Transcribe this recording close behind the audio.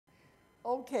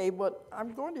Okay, but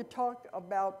I'm going to talk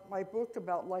about my book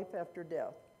about life after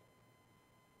death.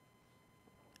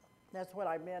 That's what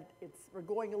I meant. We're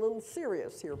going a little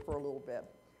serious here for a little bit.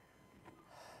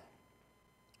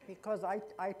 Because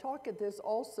I talk at this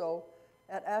also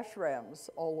at ashrams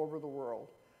all over the world.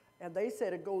 And they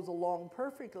said it goes along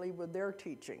perfectly with their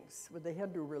teachings, with the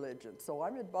Hindu religion. So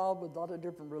I'm involved with a lot of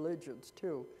different religions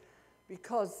too,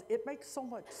 because it makes so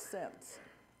much sense.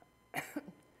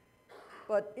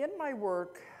 But in my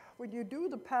work, when you do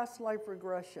the past life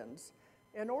regressions,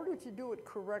 in order to do it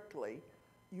correctly,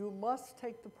 you must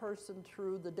take the person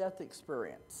through the death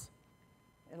experience.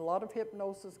 And a lot of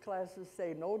hypnosis classes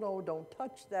say, no, no, don't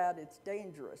touch that, it's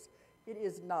dangerous. It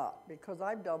is not, because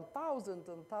I've done thousands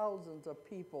and thousands of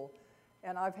people,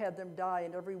 and I've had them die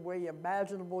in every way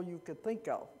imaginable you could think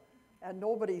of. And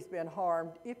nobody's been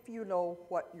harmed if you know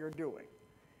what you're doing.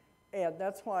 And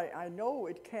that's why I know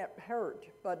it can't hurt.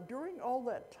 But during all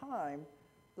that time,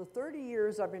 the 30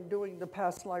 years I've been doing the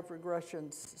past life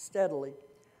regressions steadily,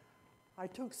 I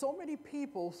took so many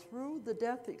people through the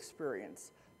death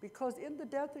experience, because in the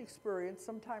death experience,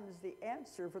 sometimes the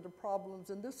answer for the problems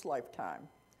in this lifetime.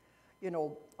 You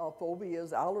know,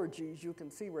 phobias, allergies, you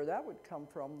can see where that would come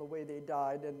from, the way they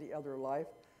died in the other life.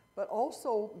 But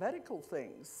also medical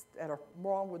things that are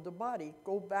wrong with the body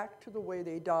go back to the way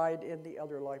they died in the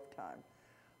other lifetime.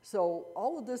 So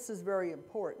all of this is very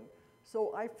important.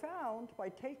 So I found by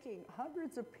taking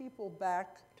hundreds of people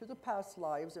back to the past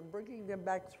lives and bringing them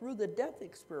back through the death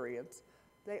experience,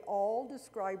 they all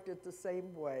described it the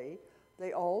same way.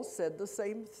 They all said the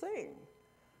same thing.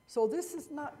 So this is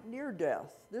not near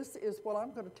death. This is what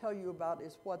I'm going to tell you about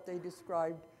is what they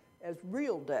described as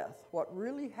real death, what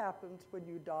really happens when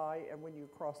you die and when you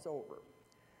cross over.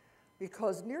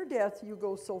 Because near death, you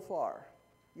go so far.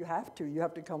 You have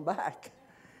to come back.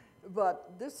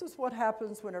 But this is what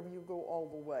happens whenever you go all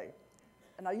the way.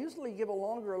 And I usually give a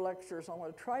longer lecture, so I'm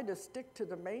going to try to stick to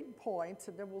the main points,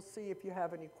 and then we'll see if you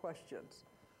have any questions.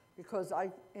 Because I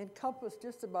encompass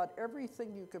just about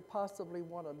everything you could possibly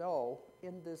want to know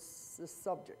in this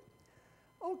subject.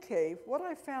 Okay, what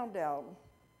I found out,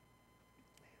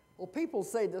 well, people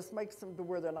say this makes them to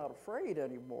where they're not afraid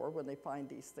anymore when they find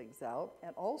these things out.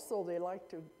 And also they like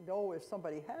to know if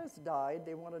somebody has died,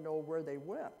 they want to know where they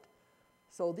went.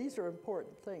 So these are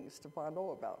important things to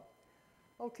know about.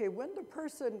 Okay, when the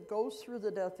person goes through the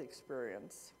death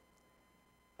experience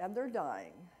and they're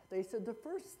dying, they said the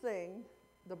first thing,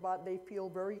 they feel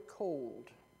very cold.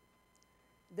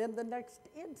 Then the next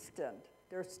instant,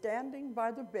 they're standing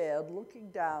by the bed looking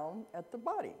down at the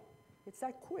body. It's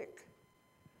that quick.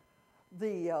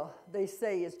 They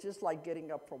say it's just like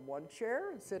getting up from one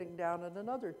chair and sitting down in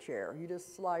another chair. You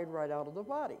just slide right out of the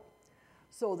body.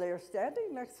 So they're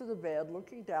standing next to the bed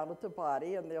looking down at the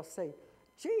body, and they'll say,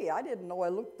 gee, I didn't know I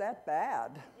looked that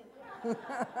bad.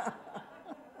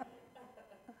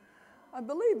 And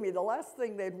believe me, the last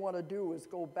thing they'd want to do is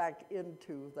go back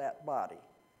into that body.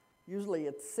 Usually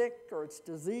it's sick or it's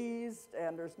diseased,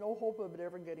 and there's no hope of it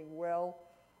ever getting well.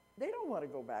 They don't want to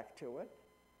go back to it,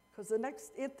 because the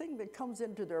next thing that comes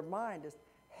into their mind is,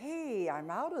 hey, I'm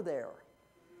out of there.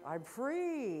 I'm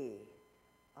free.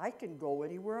 I can go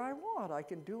anywhere I want. I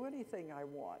can do anything I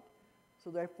want.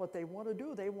 So that's what they want to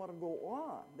do. They want to go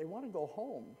on. They want to go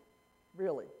home,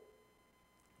 really.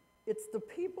 It's the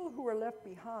people who are left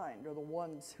behind are the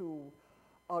ones who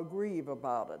grieve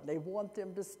about it. They want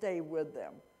them to stay with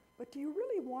them. But do you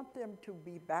really want them to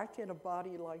be back in a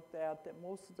body like that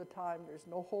most of the time there's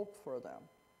no hope for them?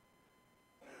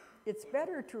 It's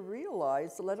better to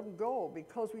realize to let them go,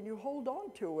 because when you hold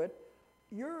on to it,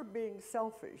 you're being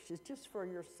selfish. It's just for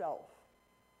yourself.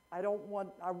 I'm going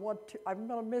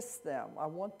to miss them. I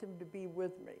want them to be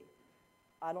with me.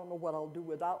 I don't know what I'll do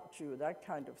without you, that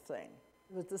kind of thing.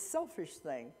 It's a selfish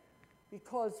thing,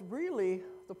 because really,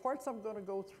 the parts I'm going to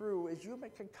go through is you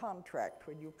make a contract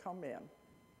when you come in.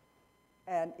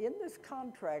 And in this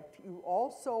contract, you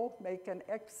also make an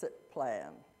exit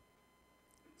plan.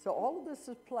 So all of this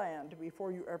is planned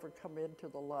before you ever come into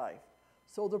the life.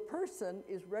 So the person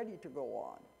is ready to go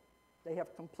on. They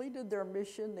have completed their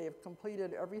mission. They have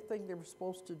completed everything they were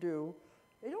supposed to do.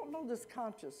 They don't know this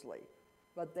consciously,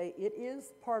 but it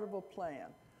is part of a plan.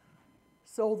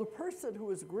 So the person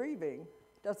who is grieving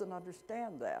doesn't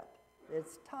understand that.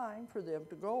 It's time for them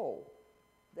to go.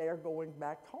 They are going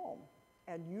back home.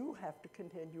 And you have to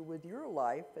continue with your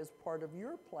life as part of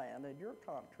your plan and your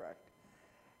contract.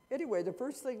 Anyway, the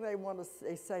first thing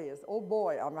they say is, oh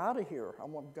boy, I'm out of here.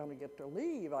 I'm going to get to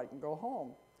leave. I can go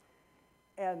home.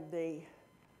 And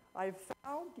I've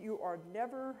found you are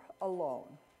never alone.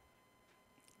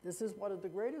 This is one of the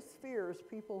greatest fears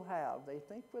people have. They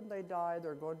think when they die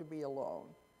they're going to be alone,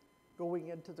 going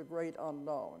into the great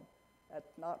unknown.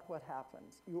 That's not what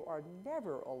happens. You are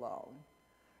never alone.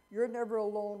 You're never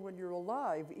alone when you're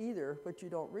alive either, but you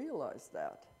don't realize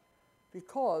that.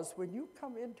 Because when you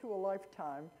come into a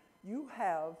lifetime, you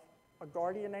have a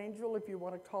guardian angel, if you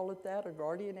want to call it that, a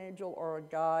guardian angel or a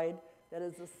guide that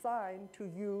is assigned to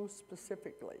you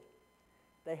specifically.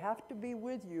 They have to be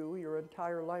with you your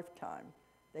entire lifetime.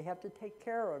 They have to take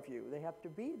care of you. They have to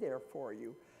be there for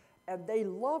you. And they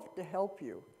love to help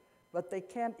you, but they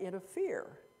can't interfere.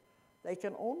 They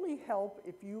can only help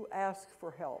if you ask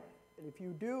for help. And if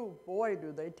you do, boy,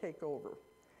 do they take over.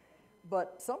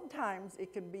 But sometimes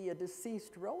it can be a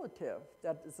deceased relative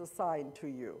that is assigned to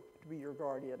you to be your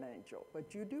guardian angel.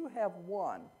 But you do have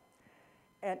one.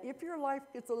 And if your life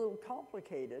gets a little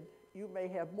complicated, you may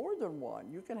have more than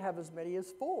one. You can have as many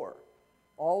as 4,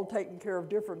 all taking care of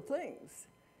different things.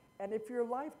 And if your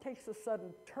life takes a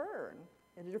sudden turn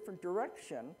in a different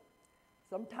direction,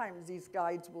 sometimes these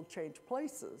guides will change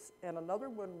places, and another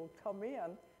one will come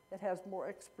in that has more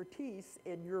expertise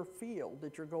in your field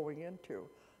that you're going into.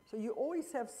 So you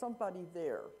always have somebody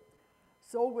there.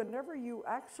 So whenever you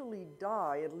actually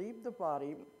die and leave the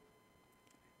body,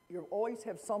 you always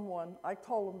have someone, I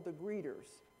call them the greeters.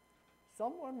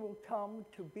 Someone will come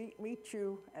to meet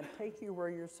you and take you where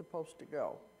you're supposed to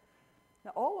go.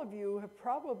 Now, all of you have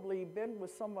probably been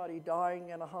with somebody dying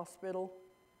in a hospital,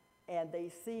 and they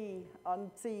see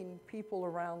unseen people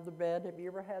around the bed. Have you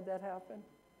ever had that happen?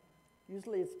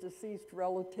 Usually it's deceased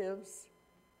relatives.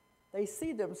 They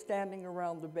see them standing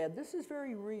around the bed. This is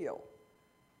very real.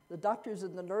 The doctors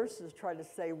and the nurses try to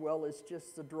say, well, it's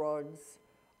just the drugs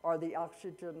or the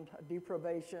oxygen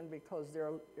deprivation because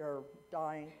they're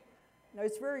dying. No,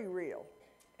 it's very real.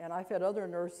 And I've had other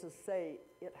nurses say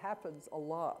it happens a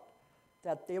lot,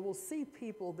 that they will see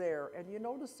people there, and you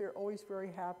notice they're always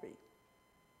very happy.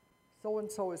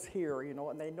 So-and-so is here, you know,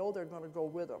 and they know they're going to go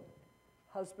with them,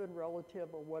 husband, relative,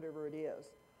 or whatever it is.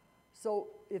 So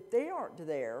if they aren't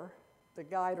there, the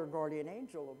guide or guardian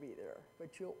angel will be there,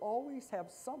 but you'll always have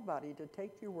somebody to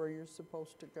take you where you're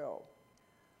supposed to go.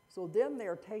 So then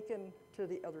they're taken to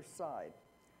the other side.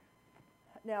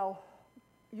 Now,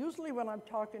 usually when I'm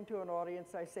talking to an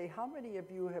audience, I say, how many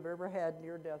of you have ever had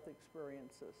near-death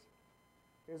experiences?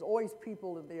 There's always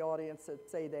people in the audience that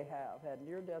say they have had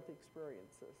near-death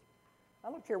experiences. I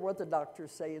don't care what the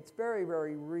doctors say, it's very,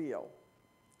 very real.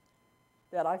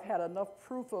 That I've had enough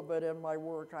proof of it in my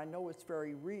work, I know it's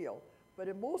very real. But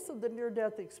in most of the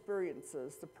near-death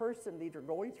experiences, the person either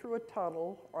going through a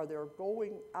tunnel or they're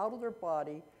going out of their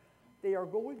body, they are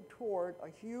going toward a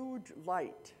huge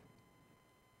light.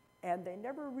 And they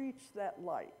never reach that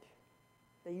light.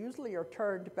 They usually are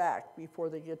turned back before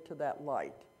they get to that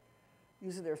light.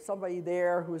 Usually there's somebody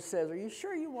there who says, are you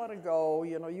sure you want to go?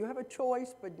 You know, you have a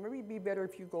choice, but maybe it'd be better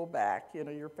if you go back. You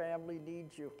know, your family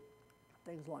needs you,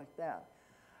 things like that.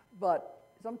 But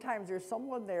sometimes there's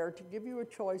someone there to give you a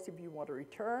choice if you want to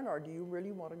return or do you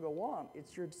really want to go on.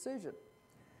 It's your decision.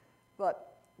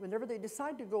 But whenever they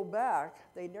decide to go back,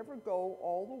 they never go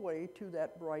all the way to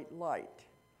that bright light.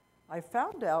 I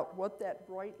found out what that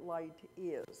bright light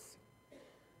is.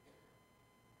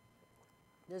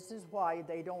 This is why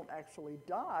they don't actually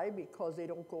die, because they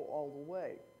don't go all the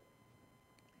way.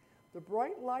 The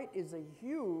bright light is a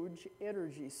huge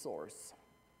energy source.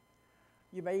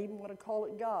 You may even want to call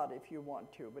it God if you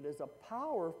want to, but it's a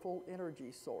powerful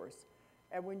energy source.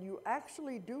 And when you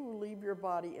actually do leave your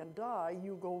body and die,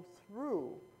 you go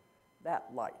through that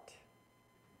light.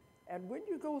 And when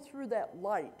you go through that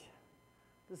light,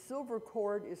 the silver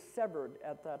cord is severed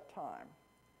at that time.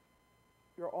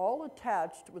 You're all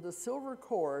attached with a silver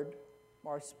cord,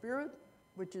 our spirit,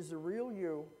 which is the real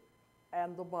you,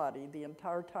 and the body the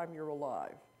entire time you're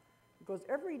alive. Because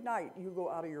every night you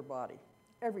go out of your body.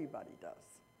 Everybody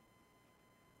does.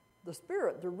 The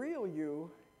spirit, the real you,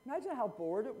 imagine how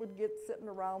bored it would get sitting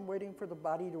around waiting for the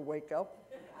body to wake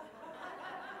up.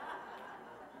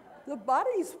 The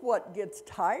body's what gets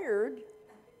tired.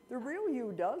 The real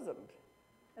you doesn't.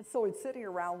 And so it's sitting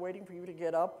around waiting for you to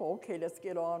get up. Okay, let's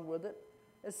get on with it.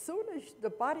 As soon as the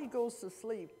body goes to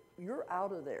sleep, you're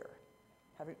out of there,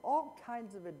 having all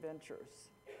kinds of adventures.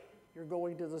 You're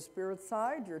going to the spirit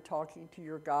side, you're talking to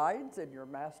your guides and your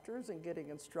masters and getting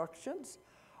instructions,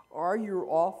 or you're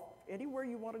off anywhere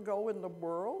you want to go in the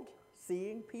world,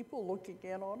 seeing people, looking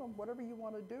in on them, whatever you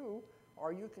want to do,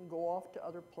 or you can go off to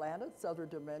other planets, other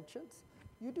dimensions.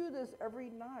 You do this every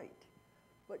night,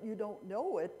 but you don't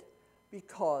know it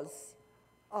because,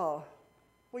 well,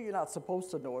 you're not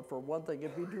supposed to know it for one thing,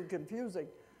 it'd be too confusing.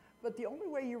 But the only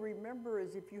way you remember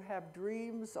is if you have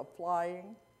dreams of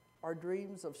flying, our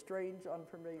dreams of strange,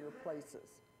 unfamiliar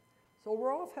places. So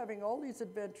we're off having all these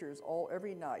adventures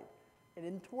every night. And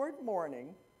in toward morning,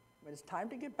 when it's time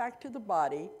to get back to the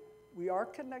body, we are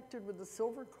connected with the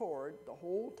silver cord the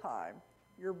whole time.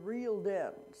 You're reeled in,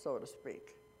 so to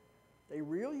speak. They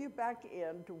reel you back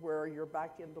in to where you're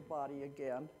back in the body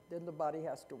again. Then the body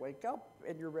has to wake up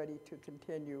and you're ready to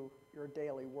continue your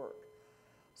daily work.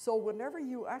 So whenever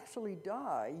you actually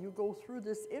die, you go through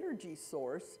this energy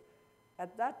source.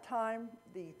 At that time,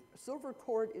 the silver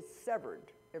cord is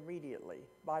severed immediately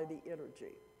by the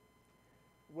energy.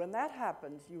 When that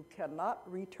happens, you cannot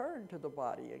return to the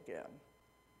body again.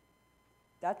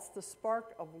 That's the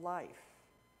spark of life.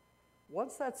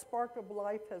 Once that spark of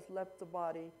life has left the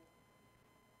body,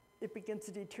 it begins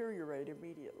to deteriorate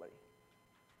immediately.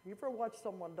 If you ever watch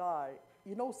someone die,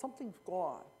 you know something's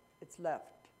gone, it's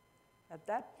left. At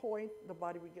that point, the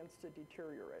body begins to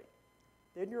deteriorate.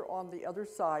 Then you're on the other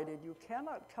side and you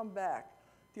cannot come back.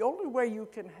 The only way you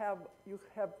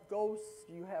have ghosts,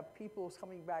 you have people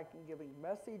coming back and giving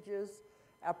messages,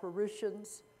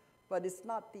 apparitions, but it's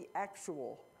not the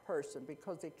actual person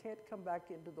because they can't come back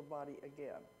into the body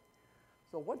again.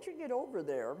 So once you get over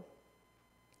there,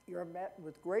 you're met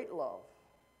with great love.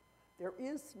 There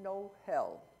is no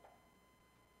hell.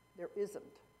 There isn't.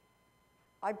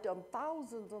 I've done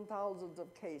thousands and thousands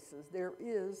of cases. There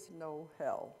is no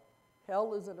hell.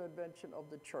 Hell is an invention of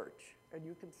the church, and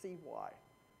you can see why.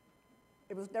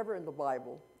 It was never in the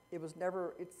Bible.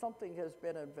 It's something has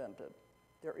been invented.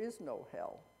 There is no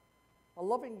hell. A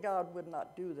loving God would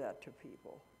not do that to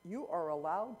people. You are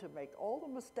allowed to make all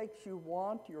the mistakes you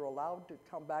want. You're allowed to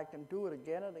come back and do it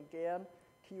again and again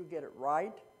till you get it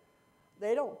right.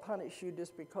 They don't punish you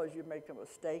just because you make a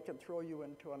mistake and throw you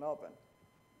into an oven.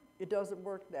 It doesn't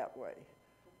work that way.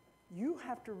 You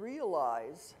have to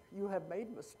realize you have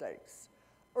made mistakes.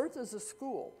 Earth is a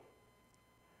school,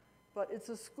 but it's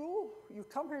a school, you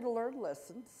come here to learn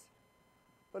lessons,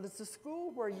 but it's a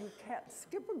school where you can't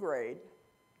skip a grade,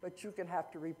 but you can have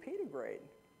to repeat a grade.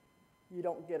 You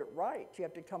don't get it right. You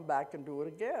have to come back and do it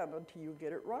again until you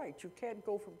get it right. You can't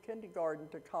go from kindergarten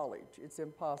to college. It's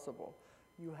impossible.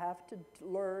 You have to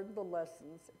learn the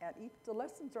lessons, and the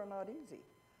lessons are not easy.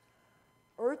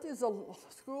 Earth is a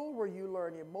school where you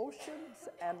learn emotions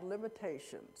and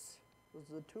limitations. Those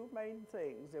are the two main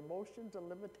things, emotions and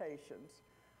limitations.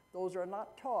 Those are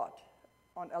not taught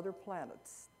on other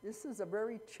planets. This is a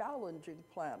very challenging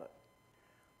planet.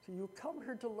 So you come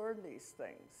here to learn these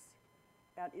things,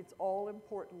 and it's all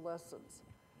important lessons.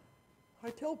 I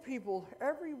tell people,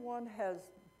 everyone has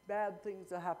bad things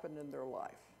that happen in their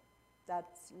life.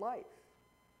 That's life.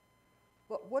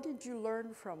 But what did you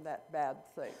learn from that bad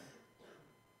thing?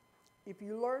 If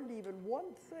you learned even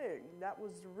one thing, that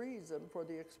was the reason for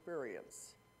the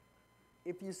experience.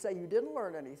 If you say you didn't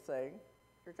learn anything,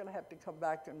 you're going to have to come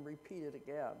back and repeat it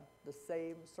again, the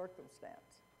same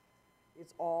circumstance.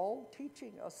 It's all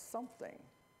teaching us something.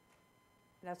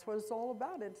 And that's what it's all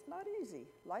about. It's not easy.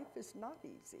 Life is not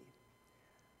easy.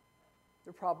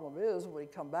 The problem is, when we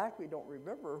come back, we don't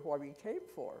remember why we came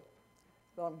for.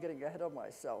 But I'm getting ahead of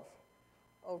myself.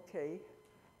 Okay,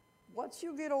 once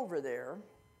you get over there,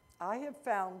 I have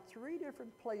found 3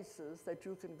 different places that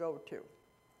you can go to.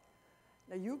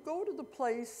 Now, you go to the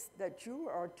place that you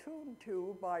are tuned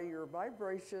to by your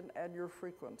vibration and your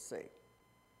frequency,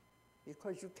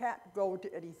 because you can't go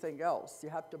to anything else.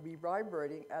 You have to be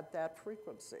vibrating at that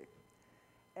frequency.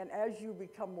 And as you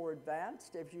become more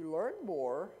advanced, if you learn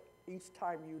more, each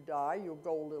time you die, you'll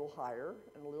go a little higher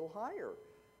and a little higher.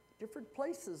 Different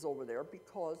places over there,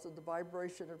 because of the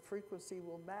vibration and frequency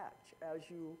will match as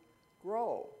you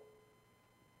grow.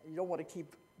 You don't want to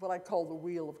keep what I call the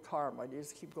wheel of karma. You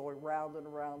just keep going round and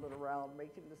around and around,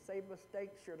 making the same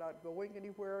mistakes. You're not going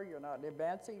anywhere. You're not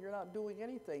advancing. You're not doing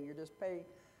anything. You're just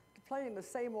playing the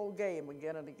same old game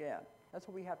again and again. That's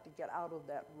what we have to get out of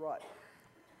that rut.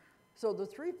 So the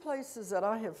 3 places that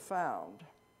I have found,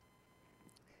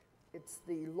 it's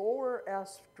the lower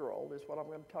astral is what I'm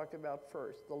going to talk about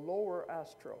first, the lower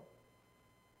astral.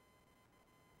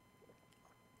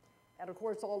 And of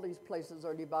course, all these places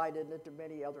are divided into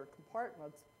many other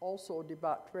compartments, also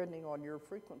depending on your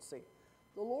frequency.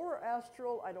 The lower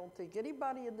astral, I don't think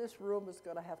anybody in this room is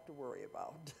going to have to worry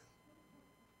about.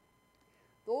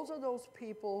 Those are those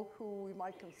people who we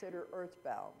might consider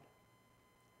earthbound.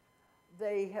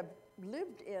 They have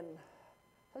lived in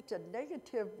such a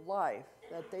negative life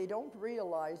that they don't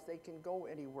realize they can go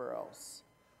anywhere else.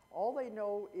 All they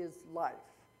know is life.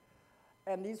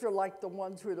 And these are like the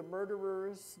ones who are the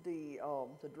murderers, the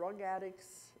drug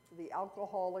addicts, the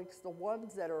alcoholics, the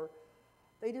ones that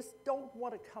they just don't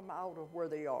want to come out of where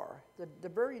they are, the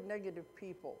very negative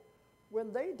people.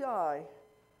 When they die,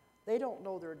 they don't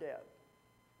know they're dead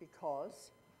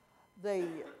because they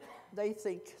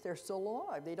think they're still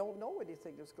alive. They don't know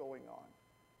anything is going on.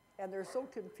 And they're so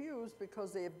confused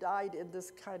because they have died in this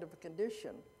kind of a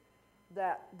condition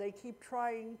that they keep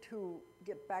trying to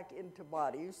get back into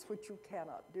bodies, which you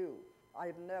cannot do. I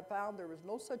have found there is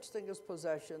no such thing as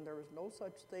possession. There is no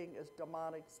such thing as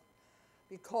demonics,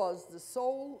 because the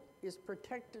soul is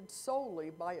protected solely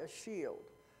by a shield.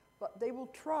 But they will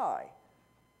try.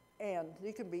 And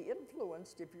you can be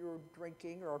influenced if you're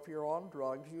drinking or if you're on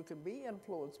drugs. You can be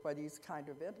influenced by these kind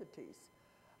of entities.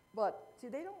 But see,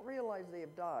 they don't realize they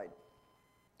have died.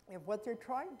 And what they're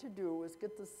trying to do is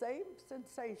get the same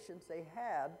sensations they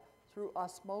had through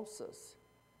osmosis,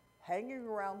 hanging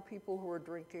around people who are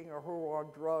drinking or who are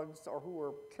on drugs or who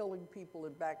are killing people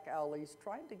in back alleys,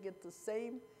 trying to get the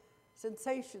same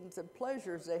sensations and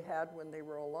pleasures they had when they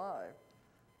were alive.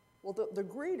 Well, the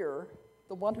greeter,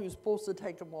 the one who's supposed to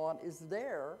take them on, is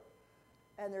there,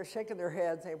 and they're shaking their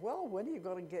heads saying, well, when are you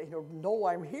going to get, no,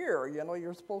 I'm here,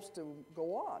 you're supposed to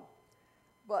go on.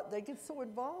 But they get so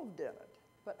involved in it.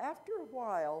 But after a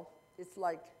while, it's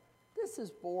like, this is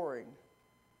boring.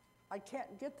 I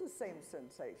can't get the same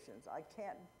sensations. I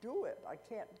can't do it. I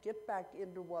can't get back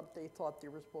into what they thought they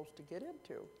were supposed to get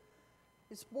into.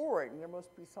 It's boring. There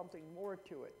must be something more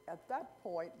to it. At that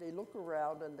point, they look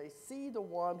around and they see the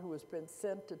one who has been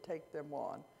sent to take them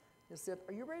on. They said,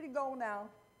 are you ready to go now?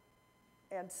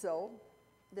 And so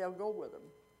they'll go with them.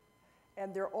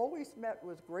 And they're always met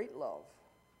with great love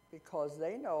because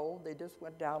they know they just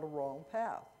went down a wrong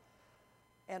path.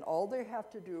 And all they have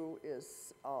to do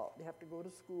is they have to go to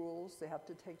schools, they have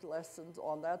to take lessons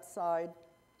on that side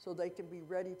so they can be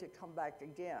ready to come back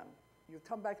again. You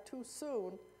come back too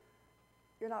soon,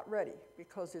 you're not ready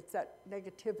because it's that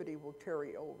negativity will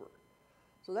carry over.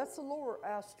 So that's the lower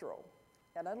astral.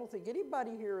 And I don't think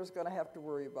anybody here is going to have to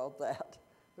worry about that,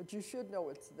 but you should know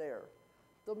it's there.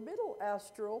 The middle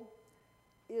astral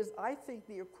is, I think,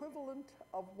 the equivalent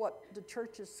of what the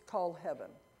churches call heaven.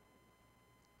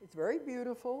 It's very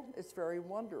beautiful, it's very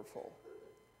wonderful.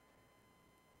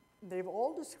 They've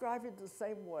all described it the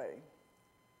same way,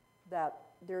 that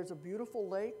there's a beautiful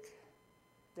lake,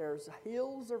 there's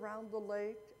hills around the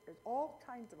lake, there's all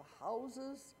kinds of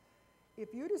houses.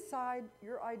 If you decide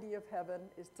your idea of heaven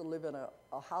is to live in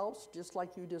a house just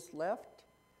like you just left,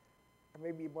 or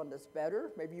maybe one that's better,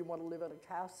 maybe you want to live in a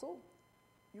castle,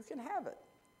 you can have it.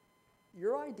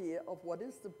 Your idea of what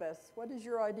is the best, what is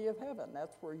your idea of heaven?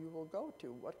 That's where you will go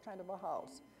to, what kind of a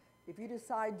house. If you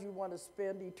decide you want to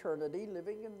spend eternity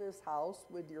living in this house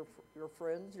with your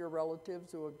friends, your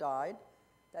relatives who have died,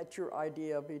 that's your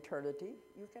idea of eternity,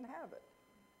 you can have it.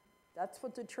 That's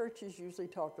what the churches usually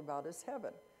talk about as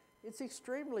heaven. It's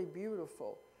extremely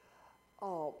beautiful.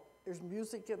 There's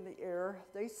music in the air.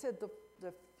 They said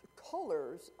the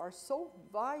colors are so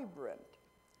vibrant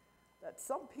that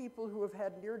some people who have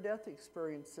had near-death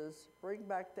experiences bring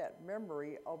back that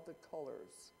memory of the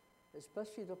colors,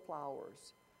 especially the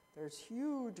flowers. There's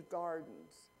huge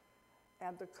gardens,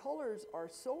 and the colors are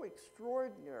so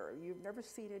extraordinary. You've never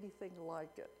seen anything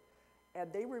like it.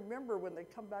 And they remember when they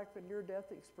come back from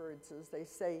near-death experiences, they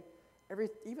say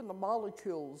even the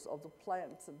molecules of the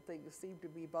plants and things seem to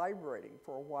be vibrating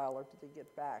for a while after they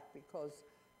get back because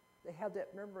they have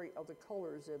that memory of the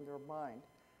colors in their mind.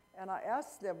 And I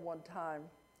asked them one time,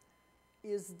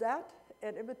 is that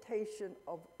an imitation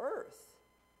of Earth,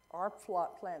 our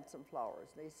plants and flowers?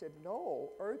 And they said,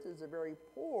 no, Earth is a very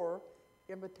poor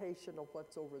imitation of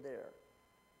what's over there.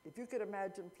 If you could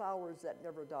imagine flowers that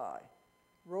never die,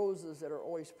 roses that are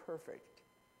always perfect,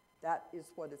 that is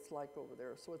what it's like over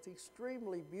there. So it's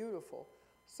extremely beautiful.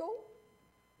 So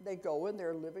they go and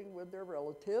they're living with their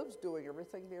relatives, doing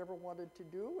everything they ever wanted to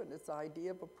do, and it's the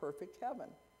idea of a perfect heaven.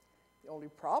 The only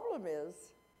problem is,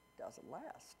 it doesn't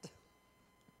last.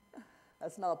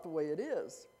 That's not the way it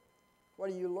is.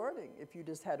 What are you learning if you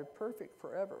just had it perfect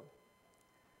forever?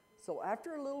 So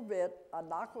after a little bit, a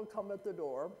knock will come at the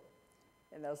door,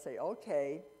 and they'll say,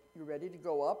 okay, you ready to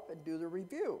go up and do the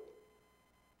review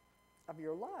of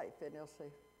your life? And they'll say,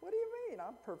 what do you mean?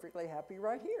 I'm perfectly happy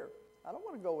right here. I don't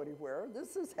want to go anywhere.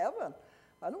 This is heaven.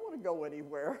 I don't want to go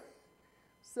anywhere.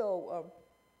 So,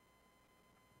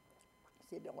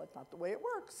 no, that's not the way it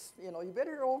works. You've been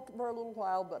here for a little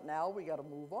while, but now we got to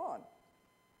move on.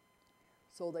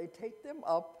 So they take them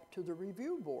up to the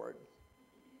review board.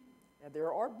 And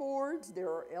there are boards, there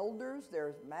are elders,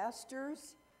 there's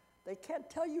masters. They can't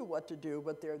tell you what to do,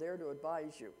 but they're there to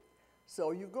advise you.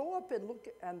 So you go up and look,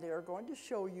 and they're going to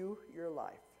show you your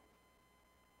life.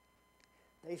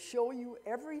 They show you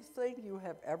everything you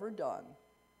have ever done,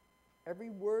 every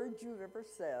word you've ever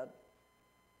said,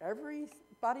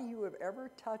 Everybody you have ever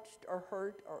touched or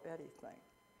hurt or anything.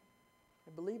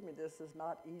 And believe me, this is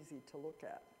not easy to look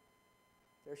at.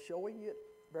 They're showing it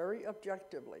very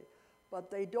objectively, but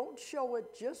they don't show it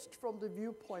just from the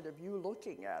viewpoint of you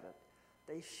looking at it.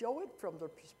 They show it from the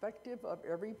perspective of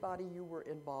everybody you were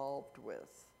involved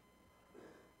with.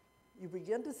 You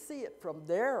begin to see it from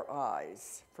their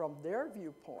eyes, from their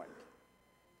viewpoint.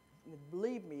 And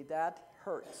believe me, that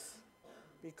hurts,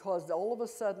 because all of a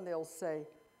sudden they'll say,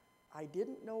 I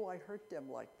didn't know I hurt them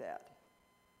like that.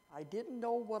 I didn't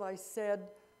know what I said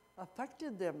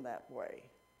affected them that way.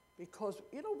 Because,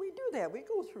 you know, we do that. We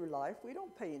go through life. We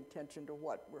don't pay attention to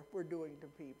what we're doing to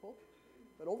people.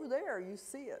 But over there, you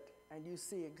see it. And you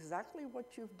see exactly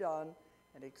what you've done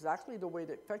and exactly the way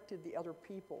that affected the other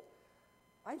people.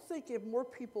 I think if more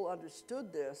people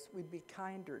understood this, we'd be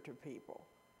kinder to people,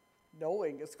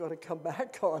 knowing it's going to come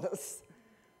back on us.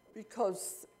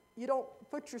 Because you don't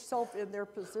put yourself in their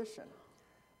position.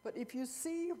 But if you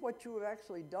see what you have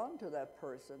actually done to that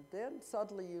person, then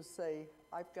suddenly you say,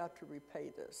 I've got to repay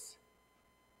this.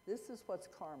 This is what's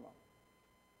karma.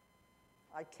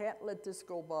 I can't let this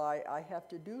go by. I have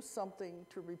to do something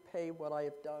to repay what I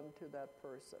have done to that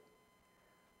person.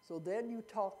 So then you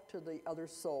talk to the other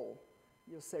soul.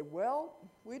 You'll say, well,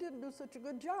 we didn't do such a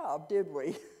good job, did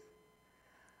we?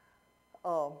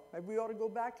 Maybe we ought to go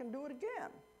back and do it again.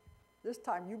 This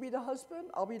time, you be the husband,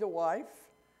 I'll be the wife.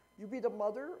 You be the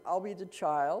mother, I'll be the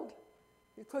child.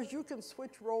 Because you can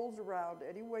switch roles around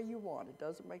any way you want. It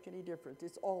doesn't make any difference.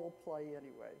 It's all a play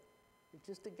anyway. It's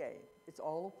just a game. It's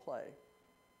all a play.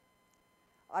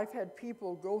 I've had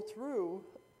people go through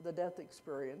the death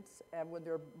experience, and when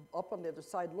they're up on the other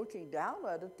side looking down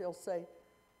at it, they'll say,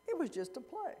 it was just a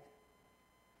play.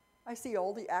 I see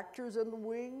all the actors in the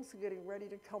wings getting ready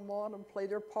to come on and play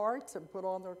their parts and put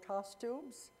on their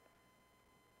costumes.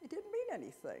 It didn't mean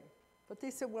anything. But they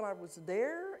said when I was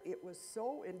there, it was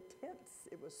so intense.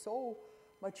 It was so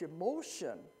much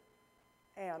emotion.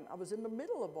 And I was in the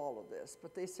middle of all of this.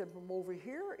 But they said from over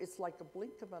here, it's like a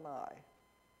blink of an eye.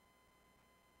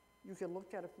 You can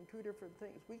look at it from two different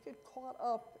things. We get caught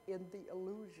up in the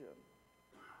illusion.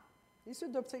 These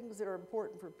are the things that are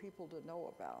important for people to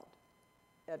know about.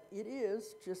 And it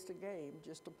is just a game,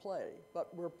 just a play,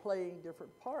 but we're playing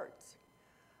different parts.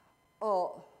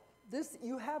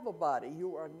 You have a body,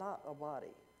 you are not a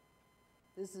body.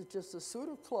 This is just a suit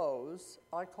of clothes,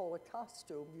 I call a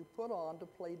costume, you put on to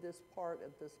play this part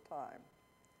at this time.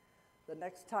 The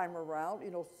next time around,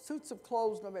 you know, suits of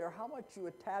clothes, no matter how much you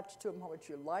attach to them, how much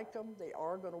you like them, they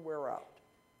are going to wear out.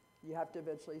 You have to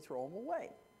eventually throw them away.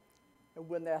 And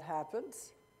when that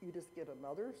happens, you just get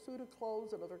another suit of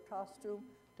clothes, another costume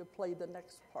to play the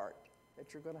next part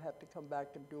that you're going to have to come back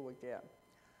and do again.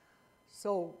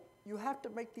 So you have to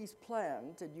make these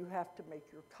plans and you have to make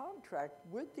your contract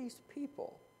with these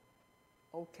people.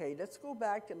 Okay, let's go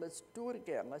back and let's do it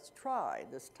again. Let's try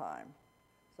this time.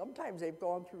 Sometimes they've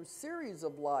gone through a series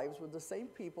of lives with the same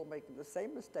people making the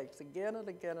same mistakes again and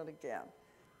again and again.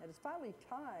 And it's finally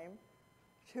time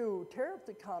to tear up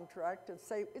the contract and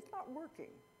say, it's not working.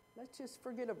 Let's just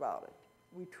forget about it.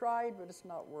 We tried, but it's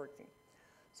not working.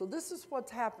 So this is what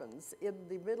happens in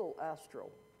the middle astral.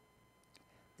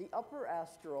 The upper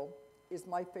astral is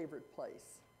my favorite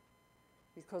place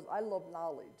because I love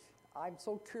knowledge. I'm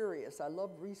so curious. I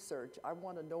love research. I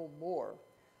want to know more.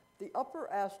 The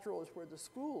upper astral is where the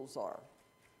schools are.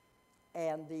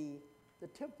 And the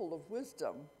Temple of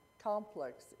Wisdom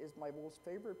complex is my most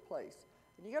favorite place.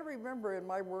 And you got to remember, in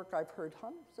my work, I've heard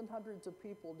hundreds and hundreds of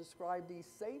people describe these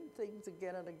same things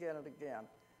again and again and again.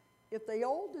 If they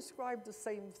all describe the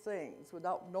same things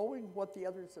without knowing what the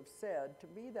others have said, to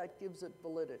me that gives it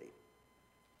validity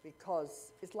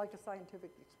because it's like a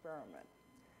scientific experiment.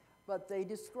 But they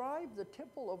describe the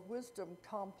Temple of Wisdom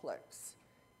complex.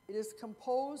 It is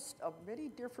composed of many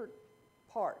different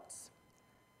parts.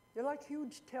 They're like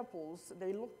huge temples.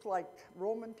 They look like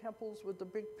Roman temples with the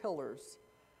big pillars.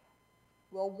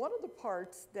 Well, one of the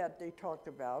parts that they talk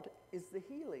about is the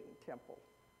healing temple.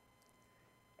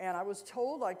 And I was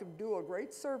told I could do a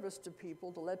great service to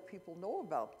people to let people know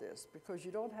about this because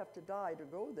you don't have to die to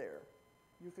go there.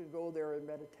 You can go there in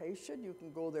meditation. You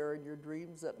can go there in your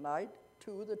dreams at night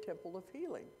to the Temple of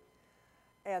Healing.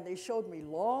 And they showed me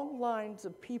long lines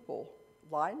of people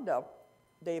lined up.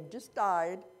 They've just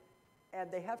died,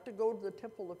 and they have to go to the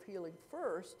Temple of Healing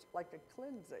first, like a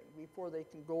cleansing, before they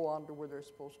can go on to where they're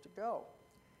supposed to go.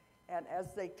 And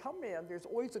as they come in, there's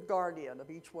always a guardian of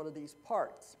each one of these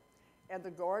parts. And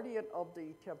the guardian of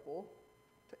the temple,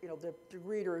 you know, the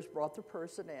greeters brought the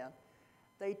person in.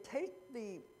 They take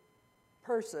the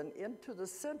person into the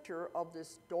center of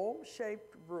this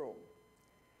dome-shaped room.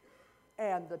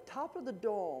 And the top of the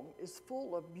dome is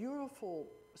full of beautiful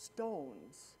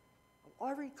stones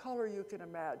of every color you can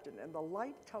imagine. And the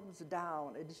light comes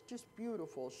down. It is just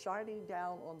beautiful, shining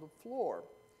down on the floor.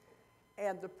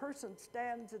 And the person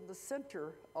stands in the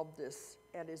center of this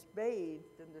and is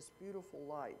bathed in this beautiful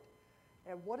light.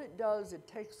 And what it does, it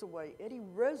takes away any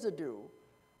residue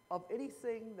of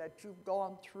anything that you've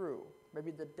gone through, maybe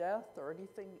the death or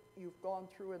anything you've gone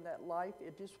through in that life.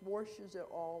 It just washes it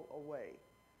all away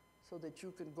so that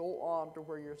you can go on to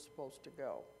where you're supposed to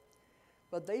go.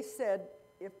 But they said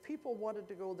if people wanted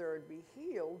to go there and be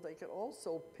healed, they could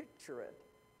also picture it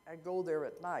and go there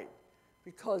at night,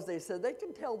 because they said they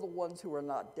can tell the ones who are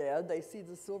not dead. They see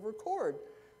the silver cord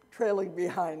trailing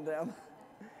behind them,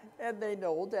 and they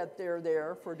know that they're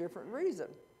there for a different reason.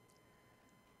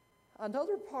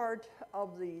 Another part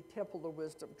of the Temple of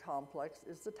Wisdom complex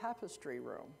is the tapestry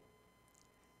room.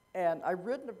 And I've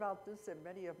written about this in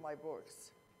many of my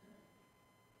books.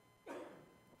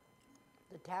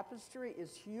 The tapestry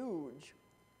is huge,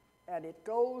 and it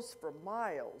goes for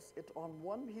miles. It's on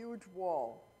one huge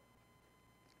wall.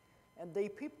 And the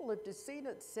people that have seen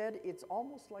it said it's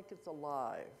almost like it's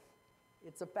alive.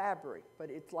 It's a fabric, but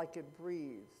it's like it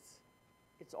breathes.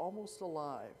 It's almost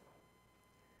alive.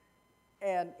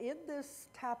 And in this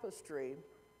tapestry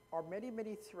are many,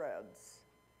 many threads.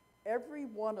 Every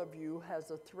one of you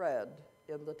has a thread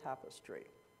in the tapestry.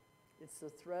 It's the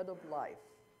thread of life.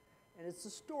 And it's the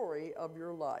story of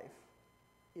your life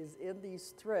is in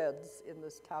these threads in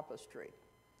this tapestry.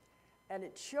 And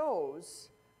it shows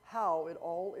how it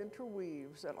all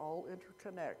interweaves and all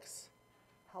interconnects,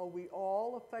 how we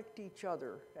all affect each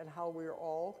other and how we're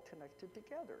all connected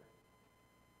together.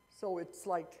 So it's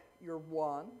like you're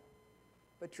one,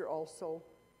 but you're also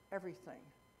everything.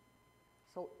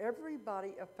 So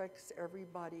everybody affects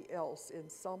everybody else in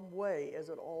some way as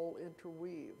it all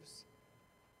interweaves.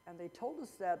 And they told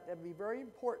us that it'd be very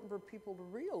important for people to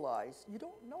realize you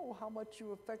don't know how much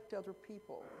you affect other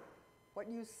people. What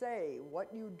you say, what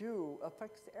you do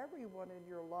affects everyone in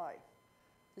your life.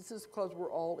 This is because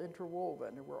we're all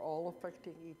interwoven and we're all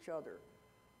affecting each other.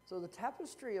 So the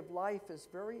tapestry of life is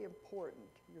very important.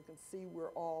 You can see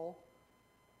we're all,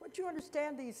 once you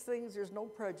understand these things, there's no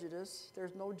prejudice,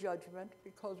 there's no judgment,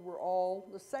 because we're all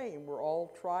the same. We're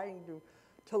all trying to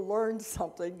learn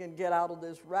something and get out of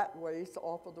this rat race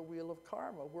off of the wheel of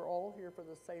karma. We're all here for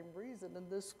the same reason in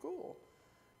this school.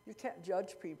 You can't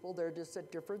judge people. They're just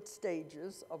at different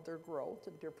stages of their growth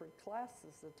and different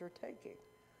classes that they're taking.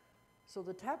 So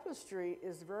the tapestry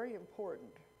is very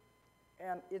important.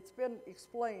 And it's been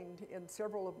explained in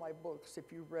several of my books,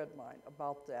 if you've read mine,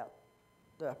 about that.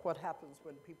 What happens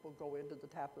when people go into the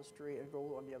tapestry and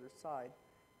go on the other side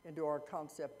into our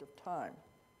concept of time.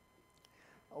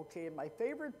 Okay, and my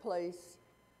favorite place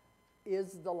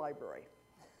is the library.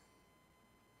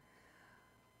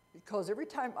 Because every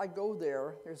time I go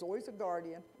there, there's always a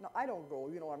guardian. Now, I don't go,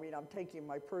 you know, I mean, I'm taking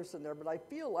my person there, but I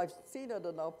feel I've seen it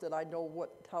enough that I know what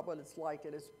it's like,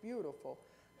 and it's beautiful.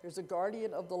 There's a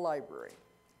guardian of the library.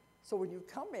 So when you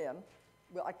come in,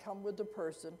 well, I come with the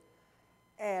person,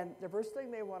 and the first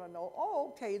thing they want to know,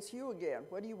 oh, okay, it's you again.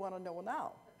 What do you want to know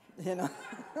now? You know,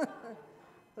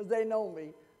 because they know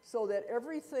me. So that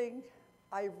everything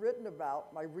I've written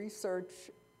about, my research,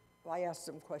 I ask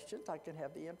them questions, I can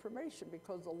have the information,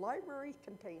 because the library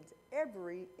contains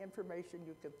every information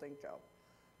you can think of.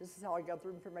 This is how I got the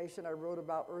information I wrote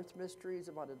about Earth mysteries,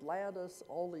 about Atlantis,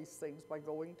 all these things by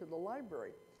going to the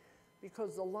library.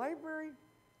 Because the library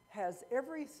has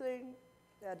everything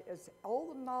that is,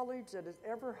 all the knowledge that has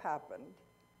ever happened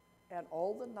and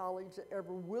all the knowledge that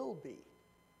ever will be,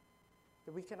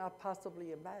 that we cannot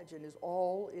possibly imagine, is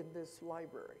all in this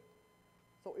library.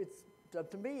 So it's,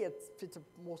 to me, it's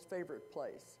a most favorite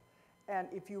place. And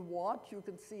if you want, you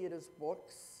can see it as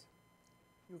books.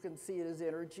 You can see it as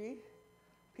energy.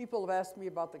 People have asked me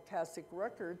about the Akashic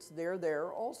records. They're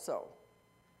there also.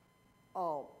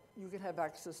 You can have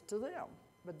access to them.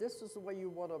 But this is the way you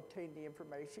want to obtain the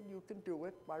information. You can do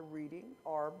it by reading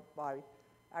or by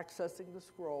accessing the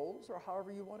scrolls or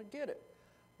however you want to get it.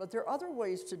 But there are other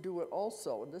ways to do it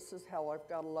also, and this is how I've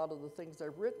got a lot of the things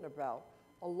I've written about.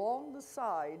 Along the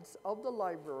sides of the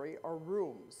library are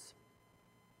rooms.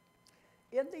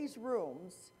 In these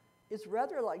rooms, it's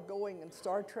rather like going in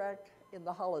Star Trek in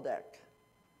the holodeck.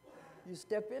 You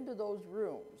step into those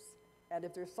rooms, and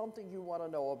if there's something you want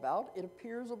to know about, it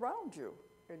appears around you,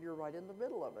 and you're right in the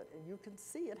middle of it, and you can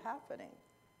see it happening.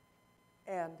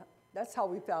 And that's how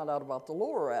we found out about the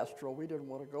lower astral. We didn't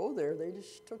want to go there. They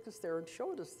just took us there and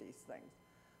showed us these things.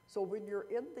 So when you're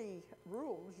in the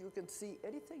rooms, you can see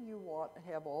anything you want and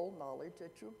have all knowledge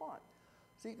that you want.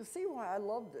 So you can see why I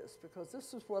love this, because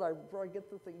this is where I get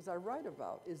the things I write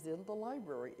about, is in the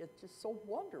library. It's just so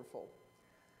wonderful.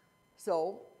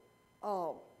 So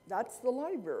that's the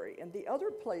library. And the other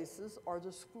places are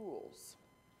the schools.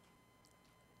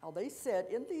 Now they said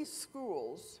in these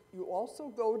schools, you also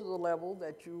go to the level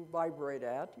that you vibrate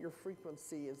at, your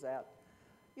frequency is at.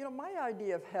 You know, my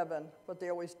idea of heaven, what they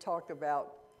always talk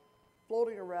about,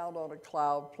 floating around on a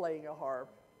cloud, playing a harp,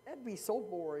 that'd be so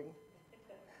boring.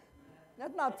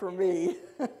 That's not for me.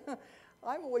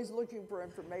 I'm always looking for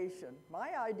information. My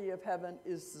idea of heaven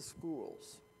is the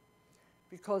schools.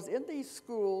 Because in these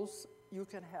schools, you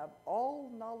can have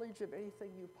all knowledge of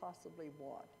anything you possibly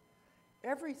want.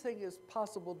 Everything is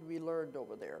possible to be learned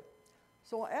over there.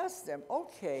 So I asked them,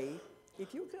 okay,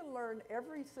 if you can learn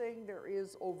everything there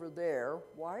is over there,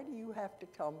 why do you have to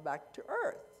come back to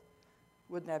Earth?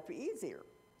 Wouldn't that be easier?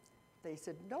 They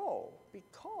said, no,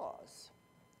 because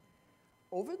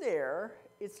over there,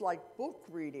 it's like book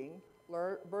reading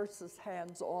versus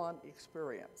hands-on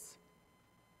experience.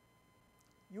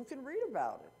 You can read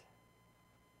about it,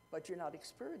 but you're not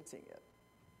experiencing it.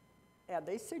 And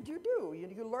they said you do.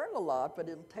 You learn a lot, but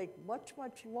it'll take much,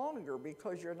 much longer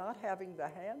because you're not having the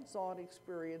hands-on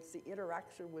experience, the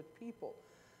interaction with people.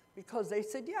 Because they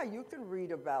said, yeah, you can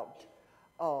read about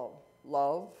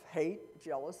love, hate,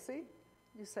 jealousy.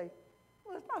 You say,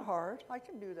 well, it's not hard. I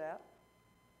can do that.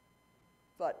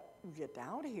 But you get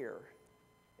down here,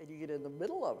 and you get in the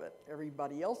middle of it,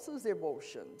 everybody else's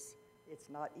emotions.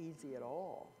 It's not easy at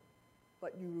all.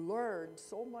 But you learn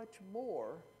so much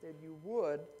more than you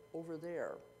would over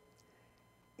there.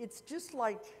 It's just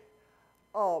like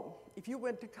if you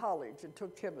went to college and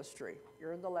took chemistry,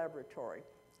 you're in the laboratory.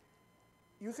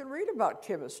 You can read about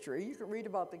chemistry, you can read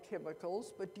about the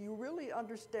chemicals, but do you really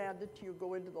understand it till you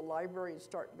go into the library and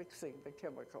start mixing the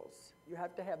chemicals? You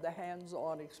have to have the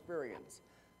hands-on experience.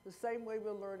 The same way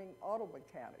with learning auto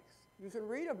mechanics. You can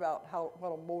read about how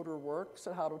a motor works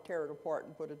and how to tear it apart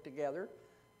and put it together,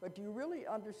 but do you really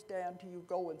understand till you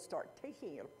go and start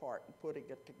taking it apart and putting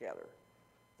it together?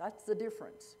 That's the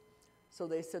difference. So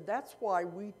they said that's why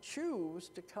we choose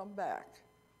to come back,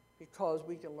 because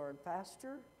we can learn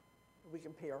faster, we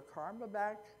can pay our karma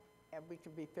back, and we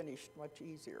can be finished much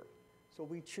easier. So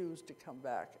we choose to come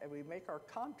back, and we make our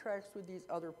contracts with these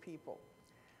other people.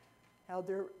 Now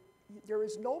there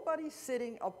is nobody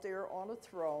sitting up there on a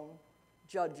throne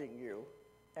judging you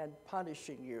and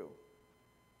punishing you.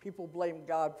 People blame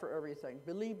God for everything.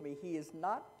 Believe me, he is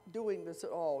not doing this at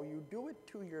all. You do it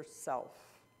to yourself.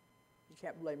 You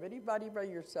can't blame anybody but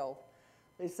yourself.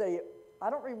 They say, I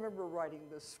don't remember writing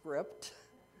this script,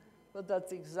 but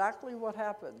that's exactly what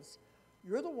happens.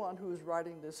 You're the one who's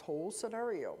writing this whole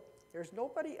scenario. There's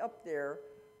nobody up there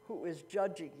who is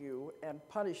judging you and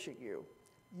punishing you.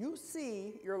 You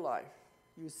see your life.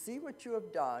 You see what you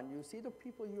have done. You see the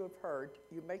people you have hurt.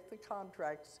 You make the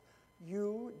contracts.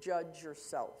 You judge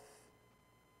yourself.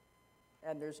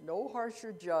 And there's no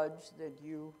harsher judge than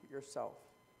you yourself.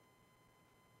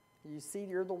 You see,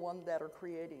 you're the one that are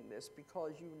creating this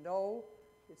because you know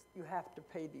you have to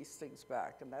pay these things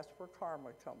back, and that's where karma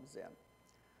comes in.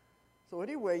 So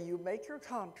anyway, you make your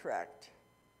contract,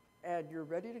 and you're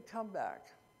ready to come back.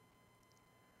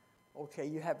 Okay,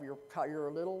 you have your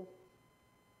little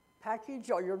package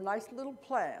or your nice little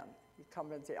plan. You come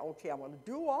in and say, okay, I'm going to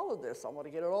do all of this. I want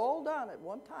to get it all done at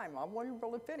one time. I want to be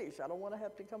able to finish. I don't want to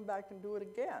have to come back and do it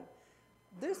again.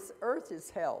 This earth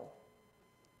is hell.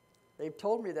 They've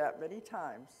told me that many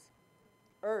times.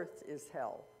 Earth is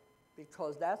hell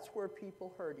because that's where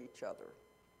people hurt each other.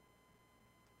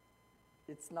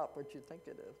 It's not what you think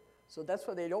it is. So that's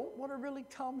why they don't want to really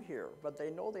come here, but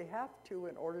they know they have to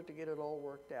in order to get it all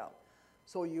worked out.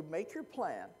 So you make your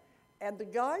plan. And the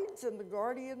guides and the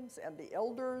guardians and the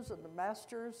elders and the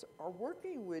masters are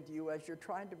working with you as you're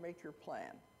trying to make your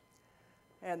plan.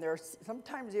 And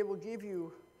sometimes they will give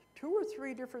you 2 or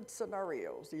 3 different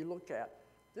scenarios you look at.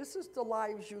 This is the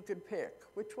lives you can pick.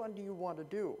 Which one do you want to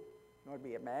do? You want to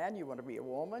be a man? You want to be a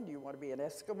woman? Do you want to be an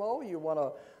Eskimo? You want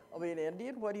to be an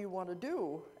Indian? What do you want to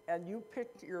do? And you pick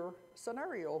your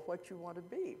scenario of what you want to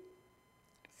be.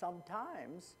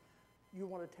 Sometimes you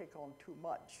want to take on too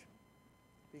much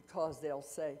because they'll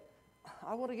say,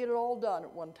 I want to get it all done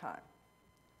at one time.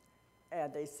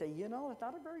 And they say, you know, it's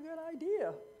not a very good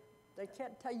idea. They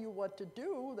can't tell you what to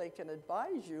do. They can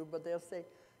advise you, but they'll say,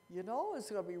 you know, it's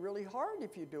going to be really hard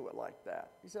if you do it like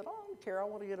that. You said, oh, I don't care. I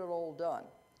want to get it all done.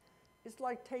 It's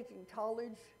like taking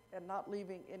college and not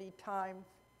leaving any time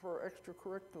for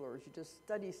extracurriculars. You just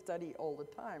study all the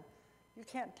time. You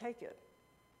can't take it.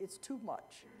 It's too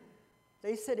much.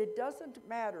 They said it doesn't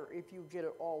matter if you get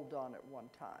it all done at one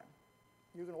time.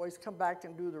 You can always come back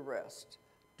and do the rest.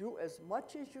 Do as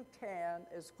much as you can,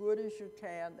 as good as you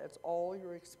can. That's all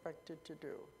you're expected to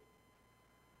do.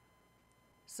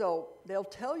 So they'll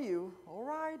tell you, all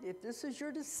right, if this is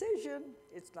your decision,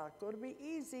 it's not going to be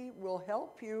easy. We'll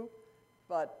help you,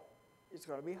 but it's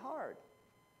going to be hard.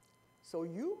 So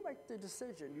you make the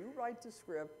decision. You write the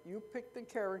script. You pick the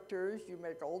characters. You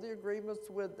make all the agreements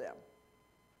with them.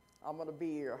 I'm going to be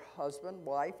your husband,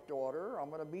 wife, daughter. I'm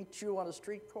going to meet you on a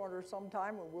street corner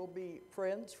sometime, and we'll be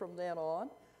friends from then on.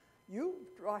 You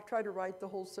try to write the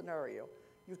whole scenario.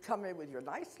 You come in with your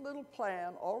nice little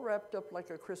plan, all wrapped up like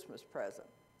a Christmas present.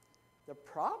 The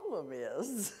problem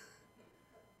is,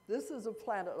 this is a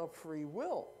planet of free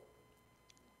will.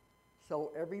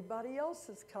 So everybody else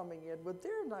is coming in with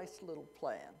their nice little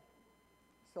plan.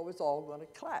 So it's all going to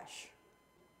clash.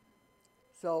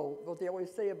 So what they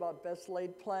always say about best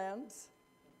laid plans,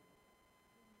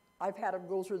 I've had them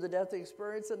go through the death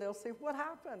experience and they'll say, what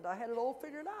happened? I had it all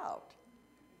figured out.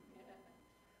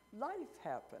 Life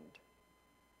happened.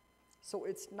 So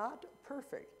it's not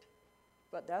perfect,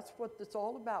 but that's what it's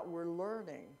all about. We're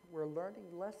learning. We're learning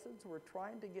lessons. We're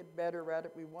trying to get better at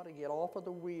it. We want to get off of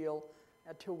the wheel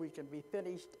until we can be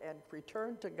finished and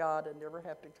return to God and never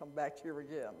have to come back here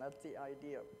again. That's the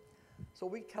idea. So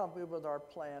we come in with our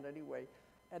plan anyway.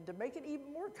 And to make it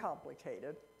even more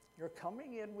complicated, you're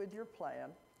coming in with your plan,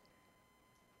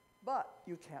 but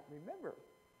you can't remember.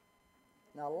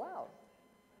 Not allowed.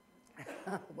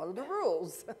 What are the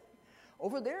rules?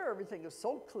 Over there, everything is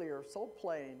so clear, so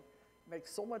plain,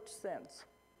 makes so much sense.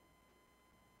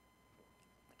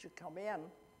 But you come in,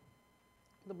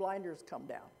 the blinders come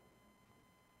down.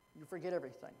 You forget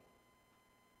everything.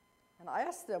 And I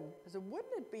asked them, I said,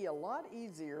 wouldn't it be a lot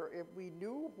easier if we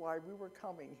knew why we were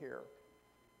coming here?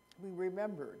 We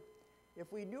remembered.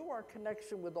 If we knew our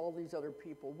connection with all these other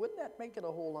people, wouldn't that make it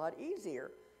a whole lot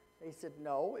easier? They said,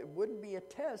 no, it wouldn't be a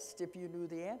test if you knew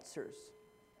the answers.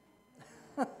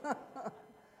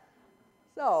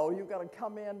 So you've got to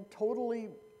come in totally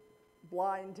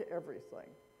blind to everything.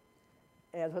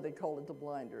 And what they call it, the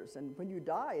blinders. And when you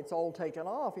die, it's all taken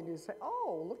off, and you say,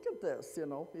 oh, look at this, you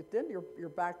know. Then you're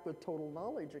back with total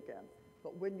knowledge again.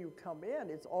 But when you come in,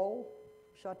 it's all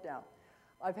shut down.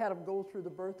 I've had them go through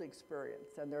the birth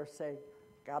experience, and they're saying,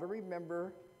 gotta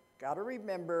remember, gotta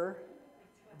remember.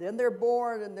 Then they're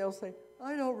born, and they'll say,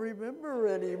 I don't remember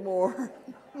anymore.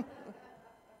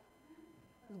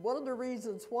 One of the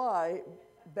reasons why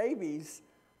babies,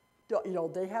 you know,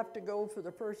 they have to go for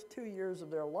the first 2 years of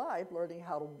their life learning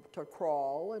how to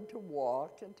crawl and to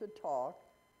walk and to talk,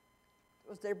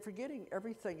 because they're forgetting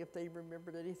everything if they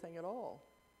remembered anything at all.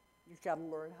 You've got to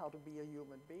learn how to be a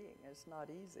human being. It's not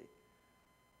easy.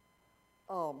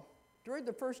 During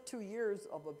the first 2 years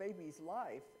of a baby's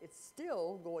life, it's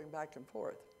still going back and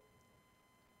forth.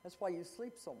 That's why you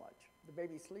sleep so much. The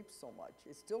baby sleeps so much.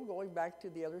 It's still going back to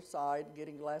the other side,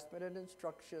 getting last-minute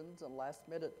instructions and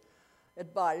last-minute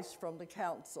advice from the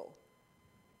council.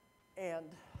 And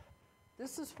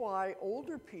this is why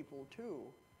older people, too,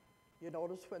 you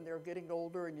notice when they're getting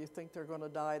older and you think they're going to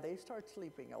die, they start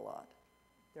sleeping a lot.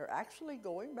 They're actually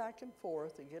going back and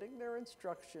forth and getting their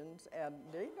instructions, and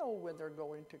they know when they're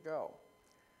going to go.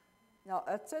 Now,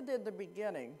 I said in the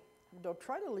beginning, they'll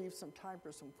try to leave some time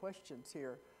for some questions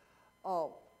here.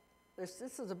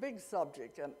 This is a big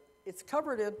subject, and it's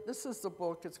covered in, this is the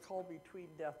book, it's called Between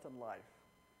Death and Life.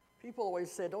 People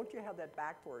always say, don't you have that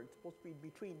backwards? It's supposed to be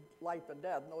between life and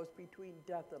death. No, it's between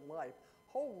death and life.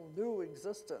 Whole new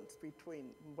existence between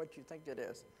what you think it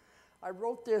is. I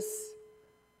wrote this,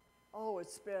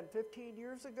 it's been 15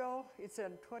 years ago. It's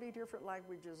in 20 different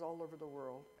languages all over the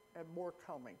world, and more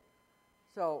coming.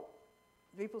 So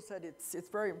people said it's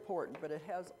very important, but it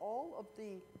has all of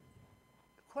the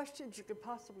questions you could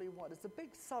possibly want. It's a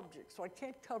big subject, so I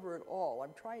can't cover it all.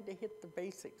 I'm trying to hit the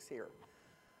basics here.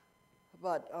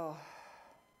 But,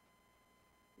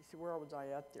 you see, where was I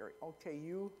at there? Okay,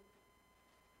 you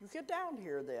get down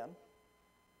here then,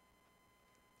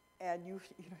 and you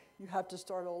have to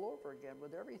start all over again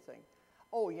with everything.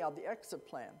 Oh, yeah, the exit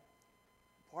plan.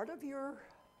 Part of your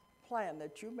plan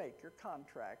that you make, your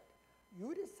contract,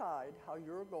 you decide how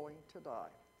you're going to die,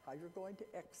 how you're going to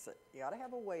exit. You got to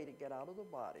have a way to get out of the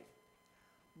body.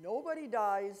 Nobody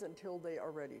dies until they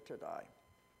are ready to die.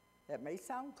 That may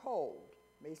sound cold,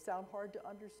 may sound hard to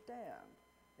understand.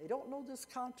 They don't know this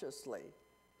consciously,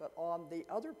 but on the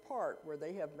other part where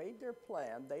they have made their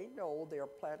plan, they know they are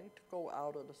planning to go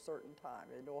out at a certain time.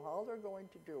 They know how they're going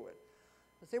to do it.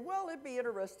 They say, well, it'd be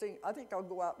interesting. I think I'll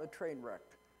go out in a train wreck.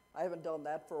 I haven't done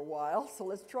that for a while, so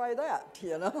let's try that,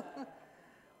 you know.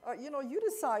 You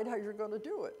decide how you're going to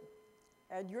do it.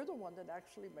 And you're the one that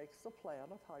actually makes the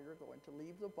plan of how you're going to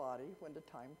leave the body when the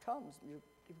time comes. You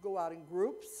go out in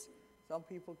groups. Some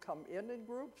people come in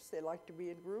groups. They like to be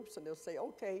in groups, and they'll say,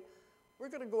 okay, we're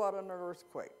going to go out on an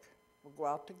earthquake. We'll go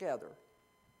out together.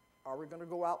 Are we going to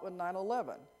go out with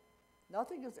 9/11?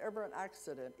 Nothing is ever an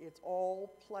accident. It's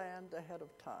all planned ahead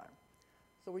of time.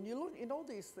 So when you look at all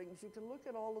these things, you can look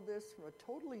at all of this from a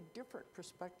totally different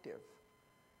perspective.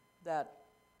 That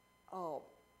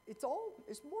it's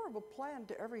more of a plan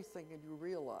to everything, and you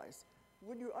realize.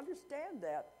 When you understand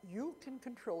that, you can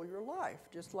control your life,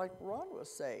 just like Ron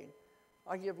was saying.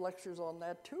 I give lectures on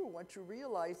that too. Once you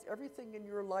realize everything in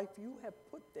your life you have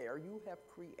put there, you have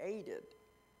created,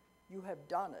 you have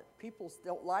done it. People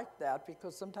don't like that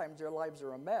because sometimes their lives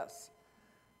are a mess.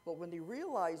 But when they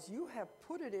realize you have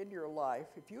put it in your life,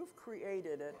 if you've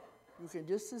created it, you can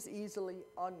just as easily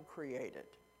uncreate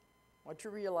it. Once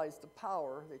you realize the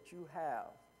power that you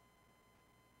have,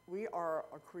 we are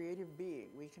a creative being.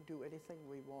 We can do anything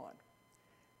we want.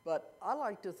 But I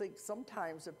like to think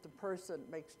sometimes if the person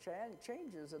makes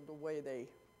changes in the way they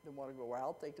want to go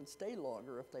out, they can stay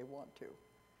longer if they want to.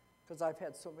 Because I've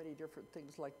had so many different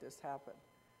things like this happen.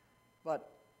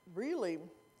 But really,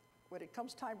 when it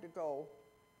comes time to go,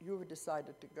 you have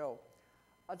decided to go.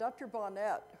 Dr.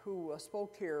 Bonnet, who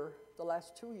spoke here the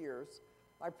last 2 years,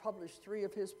 I published 3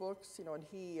 of his books, and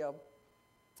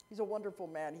he's a wonderful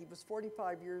man. He was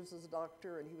 45 years as a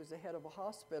doctor, and he was the head of a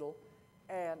hospital,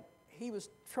 and he was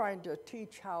trying to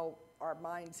teach how our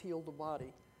minds heal the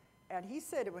body. And he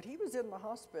said that when he was in the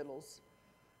hospitals,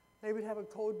 they would have a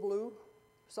code blue,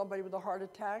 somebody with a heart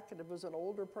attack, and it was an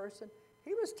older person.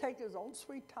 He was taking his own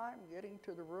sweet time getting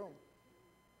to the room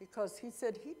because he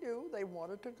said he knew they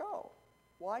wanted to go.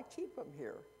 Why keep them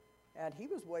here? And he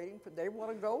was waiting for, they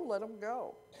want to go, let them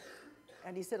go.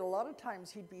 And he said a lot of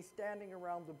times he'd be standing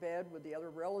around the bed with the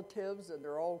other relatives, and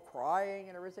they're all crying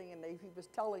and everything, and he was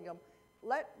telling them,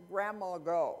 let grandma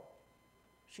go.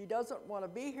 She doesn't want to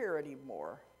be here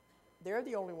anymore. They're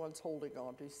the only ones holding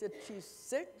on to. He said she's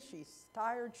sick, she's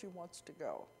tired, she wants to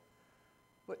go.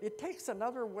 But it takes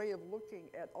another way of looking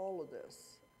at all of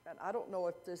this. And I don't know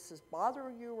if this is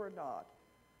bothering you or not,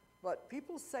 but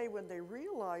people say when they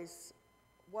realize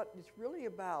what it's really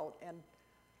about and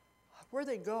where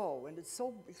they go, and it's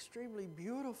so extremely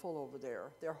beautiful over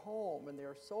there, their home, and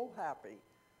they're so happy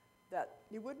that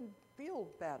you wouldn't feel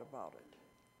bad about it.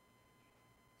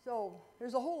 So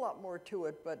there's a whole lot more to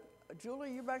it, but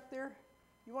Julie, you back there?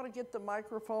 You want to get the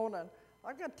microphone? And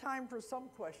I've got time for some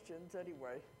questions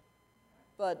anyway.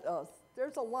 But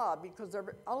there's a lot because I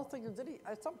don't think there's any,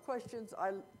 some questions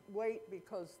I wait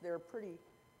because they're pretty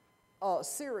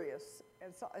serious.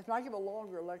 And so if I give a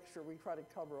longer lecture, we try to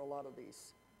cover a lot of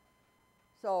these.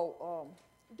 So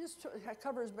just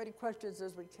cover as many questions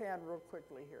as we can real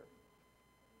quickly here.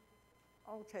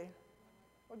 Okay.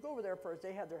 Well, go over there first.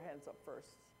 They had their hands up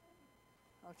first.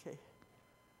 Okay.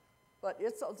 But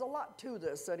it's a lot to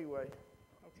this anyway.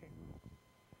 Okay.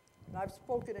 And I've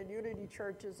spoken in Unity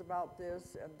churches about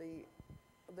this, and the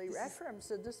ashram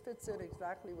said this fits in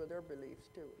exactly with their beliefs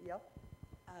too. Yep.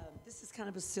 This is kind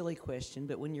of a silly question,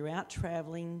 but when you're out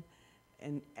traveling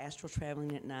and astral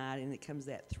traveling at night, and it comes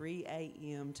that 3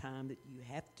 a.m. time that you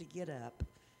have to get up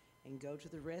and go to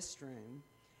the restroom.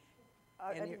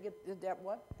 I didn't get that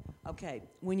what? Okay,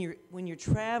 when you're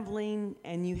traveling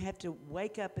and you have to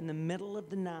wake up in the middle of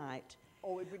the night.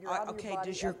 Oh, when you're out of your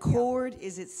body. Does your cord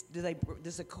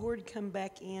does a cord come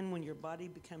back in when your body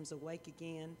becomes awake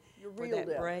again? You're for reeled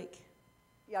that in. break?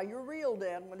 Yeah, you're reeled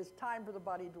in when it's time for the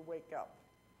body to wake up.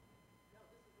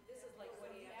 This is like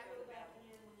when you have to go back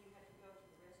in when you have to go to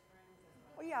the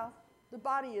restroom. Oh yeah, the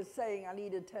body is saying I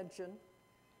need attention.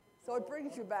 So it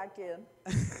brings you back in.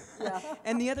 Yeah.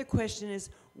 And the other question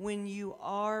is, when you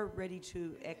are ready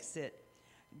to exit,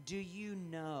 do you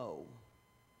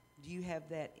have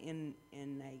that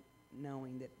innate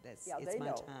knowing that it's my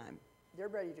time? They're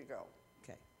ready to go.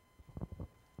 Okay.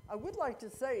 I would like to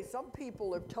say some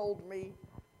people have told me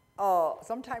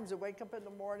sometimes they wake up in the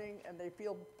morning and they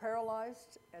feel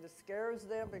paralyzed and it scares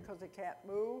them because they can't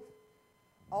move.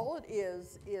 All it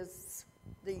is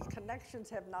the connections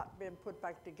have not been put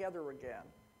back together again,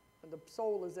 and the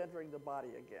soul is entering the body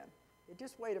again. You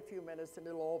just wait a few minutes and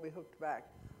it'll all be hooked back.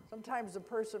 Sometimes the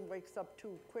person wakes up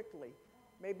too quickly.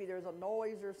 Maybe there's a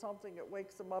noise or something that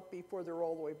wakes them up before they're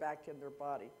all the way back in their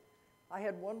body. I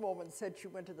had one woman said she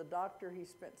went to the doctor, he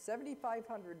spent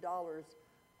 $7,500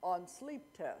 on sleep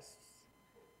tests.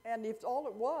 And if all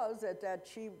it was that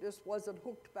she just wasn't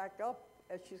hooked back up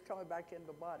as she's coming back in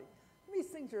the body. These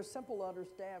things are simple to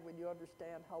understand when you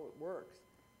understand how it works.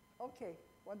 Okay,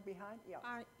 one behind,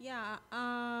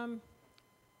 yeah.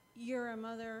 You're a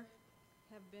mother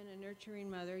have been a nurturing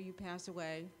mother. You pass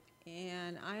away,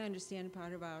 and I understand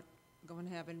part about going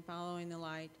to heaven, following the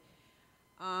light.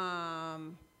 I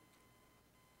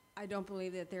don't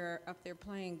believe that they're up there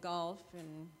playing golf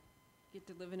and get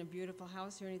to live in a beautiful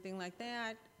house or anything like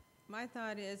that. My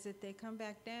thought is that they come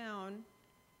back down,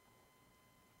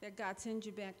 that God sends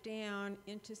you back down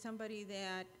into somebody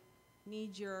that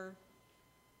needs your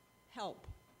help.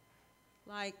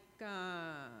 Like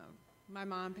my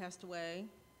mom passed away.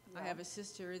 Yeah. I have a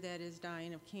sister that is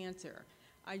dying of cancer.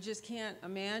 I just can't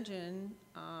imagine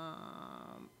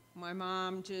my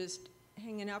mom just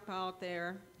hanging up out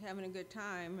there, having a good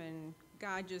time, and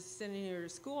God just sending her to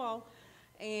school,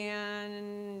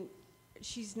 and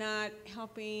she's not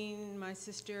helping my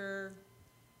sister.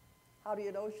 How do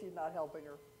you know she's not helping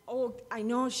her? Oh, I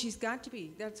know she's got to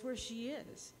be. That's where she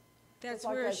is. That's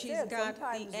Like where I she's said, got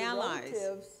sometimes the allies.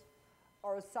 relatives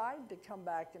are assigned to come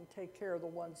back and take care of the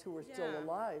ones who are still Yeah.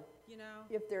 alive You know?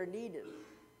 if they're needed.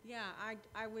 Yeah,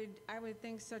 I would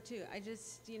think so too. I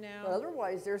just, you know. But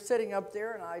otherwise, they're sitting up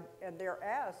there, and they're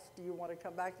asked, "Do you want to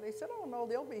come back?" And they said, "Oh no,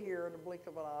 they'll be here in a blink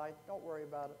of an eye. Don't worry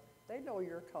about it. They know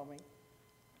you're coming."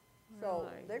 So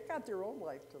Really? they've got their own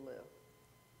life to live.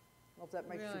 I don't know if that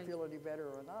makes Really? you feel any better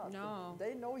or not. but No.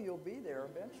 They know you'll be there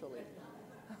eventually.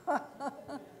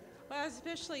 Well,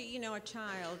 especially, you know, a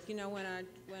child, you know, when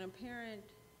a parent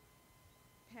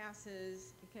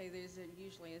passes, okay, there's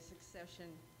usually a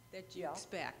succession that you Yeah.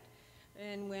 expect.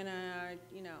 And when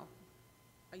you know,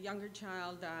 a younger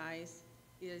child dies,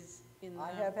 is in the...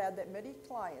 I have had that many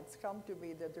clients come to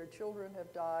me that their children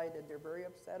have died and they're very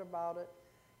upset about it.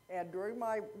 And during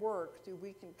my work,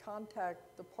 we can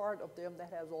contact the part of them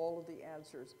that has all of the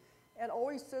answers. And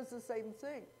always says the same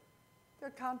thing.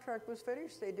 Their contract was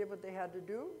finished, they did what they had to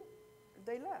do,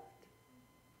 they left.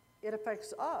 It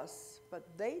affects us,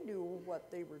 but they knew what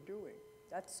they were doing.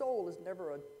 That soul is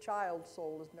never a child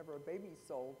soul, is never a baby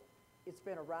soul. It's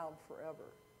been around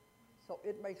forever. So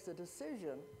it makes a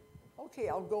decision. Okay,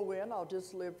 I'll go in, I'll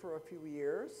just live for a few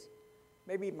years.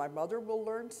 Maybe my mother will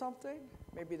learn something.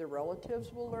 Maybe the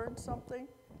relatives will learn something.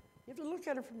 You have to look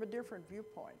at it from a different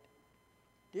viewpoint.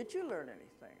 Did you learn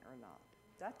anything or not?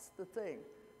 That's the thing.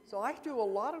 So I do a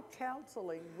lot of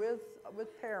counseling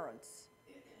with parents,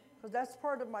 because that's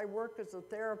part of my work as a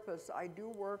therapist. I do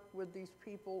work with these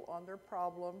people on their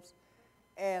problems,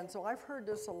 and so I've heard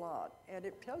this a lot, and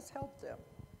it does help them.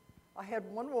 I had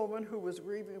one woman who was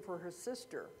grieving for her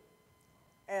sister,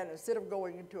 and instead of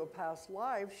going into a past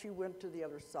life, she went to the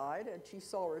other side, and she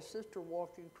saw her sister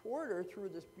walking toward her through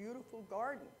this beautiful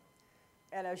garden.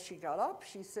 And as she got up,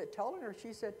 she said,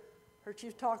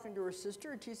 she's talking to her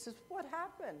sister, and she says, "What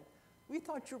happened? We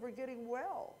thought you were getting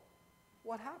well.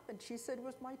 What happened?" She said, "It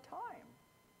was my time."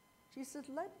 She said,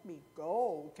 "Let me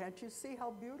go. Can't you see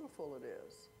how beautiful it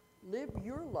is? Live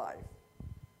your life."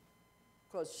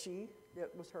 Because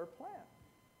it was her plan.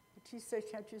 But she said,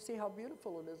 "Can't you see how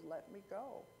beautiful it is? Let me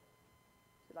go."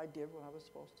 I said, "I did what I was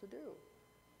supposed to do."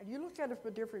 And you look at it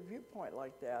from a different viewpoint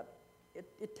like that,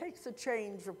 it takes a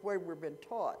change of where we've been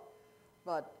taught.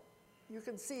 But you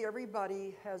can see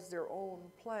everybody has their own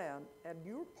plan, and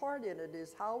your part in it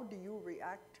is, how do you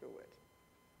react to it?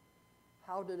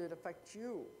 How did it affect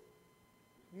you?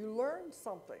 You learned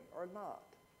something or not?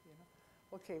 You know?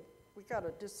 Okay, we got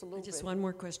just a little bit. Just one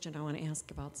more question I want to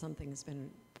ask about something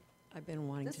I've been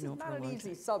wanting to know for a long time. This is not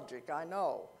an easy subject, I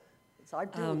know. I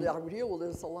deal with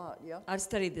this a lot, yeah? I've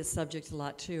studied this subject a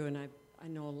lot too, and I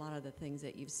know a lot of the things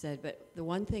that you've said, but the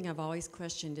one thing I've always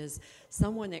questioned is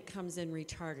someone that comes in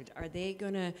retarded, are they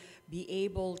going to be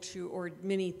able to, or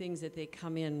many things that they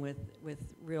come in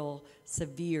with real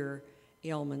severe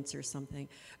ailments or something,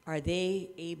 are they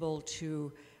able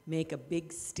to make a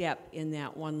big step in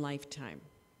that one lifetime?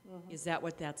 Mm-hmm. Is that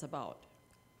what that's about?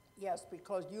 Yes,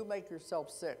 because you make yourself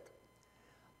sick.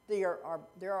 There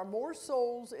are more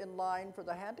souls in line for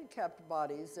the handicapped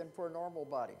bodies than for normal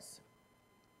bodies.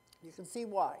 You can see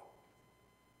why.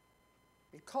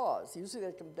 Because usually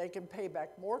they can pay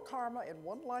back more karma in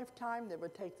one lifetime than it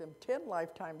would take them 10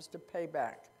 lifetimes to pay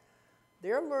back.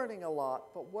 They're learning a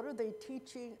lot, but what are they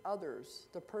teaching others?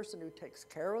 The person who takes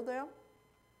care of them?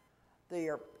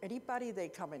 Anybody they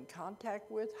come in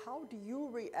contact with? How do you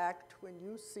react when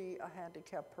you see a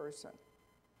handicapped person?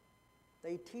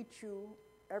 They teach you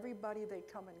everybody they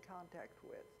come in contact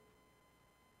with.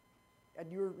 And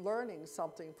you're learning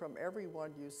something from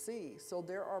everyone you see. So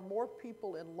there are more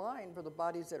people in line for the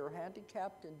bodies that are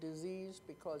handicapped and diseased,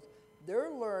 because they're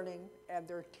learning and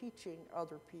they're teaching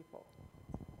other people.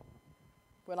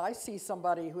 When I see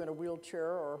somebody who in a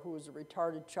wheelchair or who is a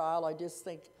retarded child, I just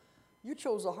think, you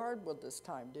chose a hard one this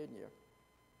time, didn't you?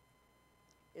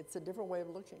 It's a different way of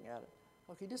looking at it.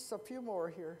 Okay, just a few more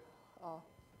here.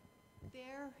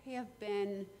 There have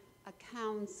been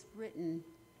accounts written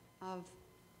of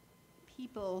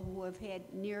people who have had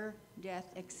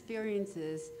near-death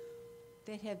experiences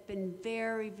that have been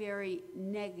very, very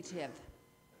negative.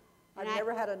 I've And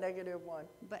never had a negative one.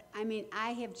 But, I mean,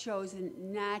 I have chosen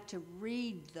not to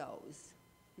read those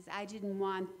because I didn't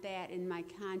want that in my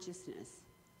consciousness.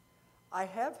 I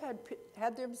have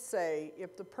had them say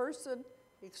if the person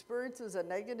experiences a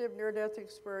negative near-death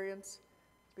experience,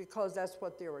 because that's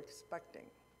what they were expecting.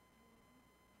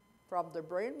 From the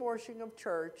brainwashing of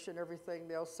church and everything,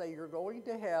 they'll say you're going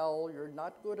to hell, you're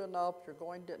not good enough, you're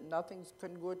going to, nothing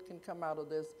good can come out of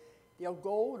this. They'll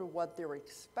go to what they're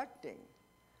expecting,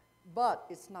 but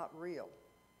it's not real.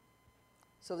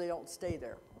 So they don't stay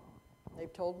there.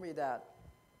 They've told me that.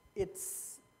 If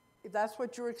that's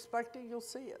what you're expecting, you'll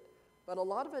see it. But a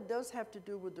lot of it does have to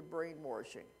do with the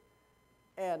brainwashing.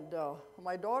 And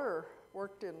my daughter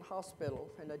worked in hospital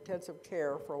in intensive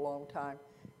care for a long time.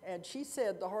 And she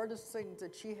said the hardest things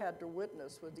that she had to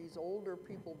witness was these older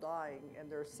people dying,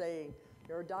 and they're saying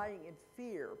they're dying in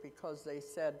fear because they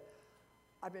said,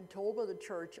 I've been told by the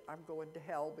church I'm going to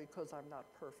hell because I'm not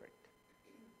perfect.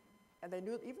 And they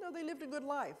knew, even though they lived a good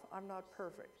life, I'm not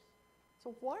perfect.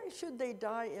 So why should they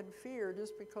die in fear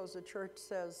just because the church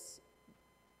says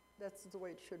that's the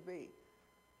way it should be?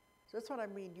 So that's what I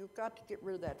mean. You've got to get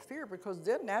rid of that fear, because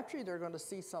then naturally they're going to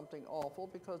see something awful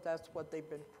because that's what they've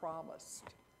been promised.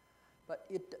 But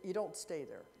you don't stay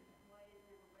there. Well, I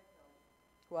never read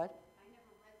those. What? I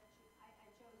never read, I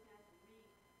chose not to read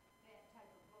that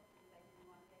type of book because I didn't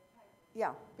want that type of.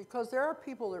 Yeah, because there are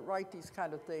people that write these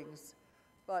kind of things.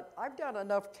 But I've done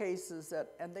enough cases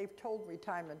that, and they've told me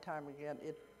time and time again,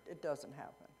 it doesn't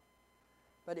happen.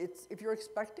 But if you're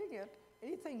expecting it,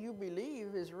 anything you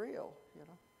believe is real, you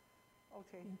know.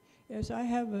 Okay. Yes, I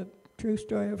have a true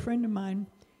story. A friend of mine,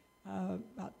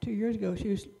 about 2 years ago,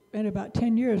 she spent about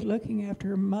 10 years looking after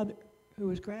her mother, who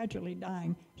was gradually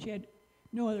dying. She had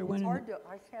no other one. It's hard to,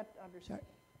 I can't understand.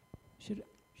 Sorry.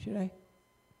 Should I?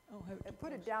 Oh, have it And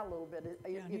put it down a little bit.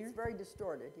 Down here? It's very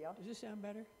distorted, yeah? Does this sound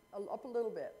better? Up a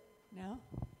little bit. Now?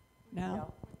 Yeah.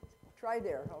 Now? Try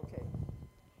there, okay.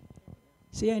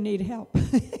 See, I need help.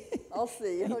 I'll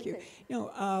see. Thank Okay. you.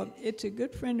 No, it's a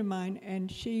good friend of mine, and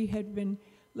she had been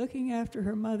looking after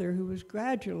her mother, who was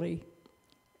gradually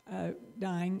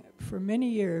dying for many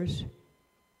years.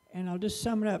 And I'll just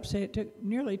sum it up, say it took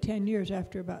nearly 10 years.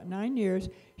 After about 9 years,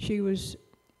 she'd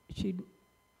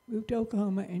moved to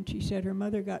Oklahoma, and she said her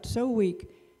mother got so weak,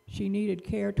 she needed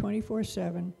care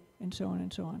 24/7, and so on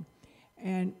and so on.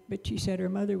 But she said her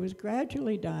mother was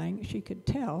gradually dying, she could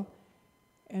tell,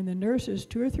 and the nurses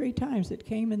 2 or 3 times that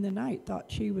came in the night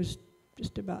thought she was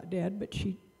just about dead, but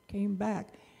she came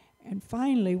back. And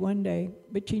finally one day,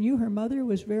 but she knew her mother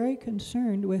was very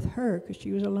concerned with her because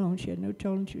she was alone, she had no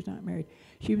children, she was not married.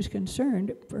 She was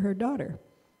concerned for her daughter,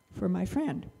 for my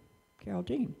friend, Carol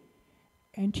Jean.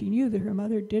 And she knew that her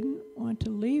mother didn't want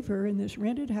to leave her in this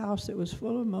rented house that was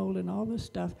full of mold and all this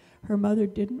stuff. Her mother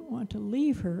didn't want to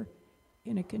leave her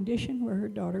in a condition where her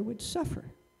daughter would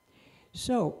suffer.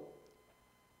 So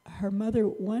her mother,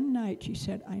 one night she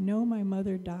said, I know my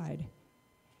mother died.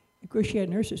 Of course, she had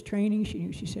nurses training. She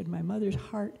knew. She said, my mother's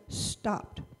heart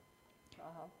stopped.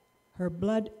 Her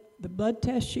blood, the blood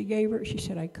test she gave her, she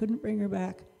said, I couldn't bring her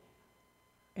back.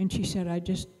 And she said, I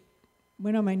just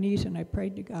went on my knees and I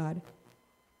prayed to God.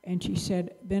 And she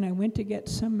said, then I went to get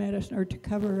some medicine or to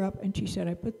cover her up. And she said,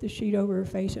 I put the sheet over her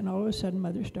face, and all of a sudden,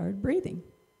 Mother started breathing.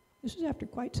 This was after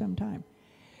quite some time.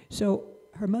 So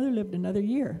her mother lived another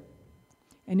year.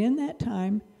 And in that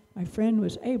time, my friend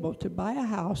was able to buy a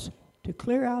house, to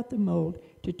clear out the mold,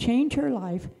 to change her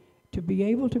life, to be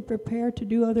able to prepare to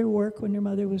do other work when her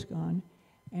mother was gone.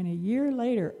 And a year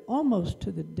later, almost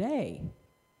to the day,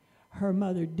 her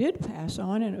mother did pass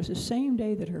on, and it was the same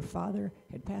day that her father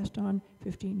had passed on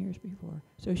 15 years before.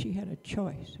 So she had a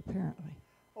choice, apparently.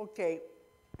 Okay,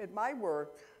 at my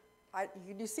work,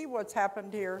 you see what's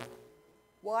happened here?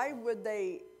 Why would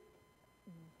they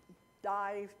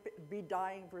be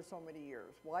dying for so many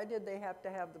years? Why did they have to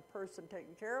have the person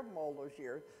taking care of them all those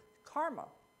years? Karma.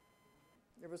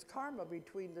 There was karma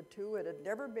between the two. It had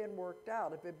never been worked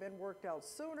out. If it had been worked out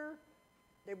sooner,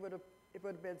 it would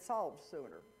have been solved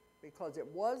sooner. Because it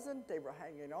wasn't, they were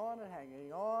hanging on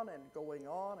and going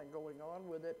on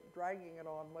with it, dragging it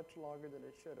on much longer than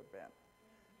it should have been.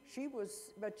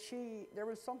 There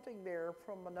was something there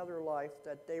from another life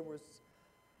that they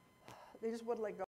just wouldn't let go.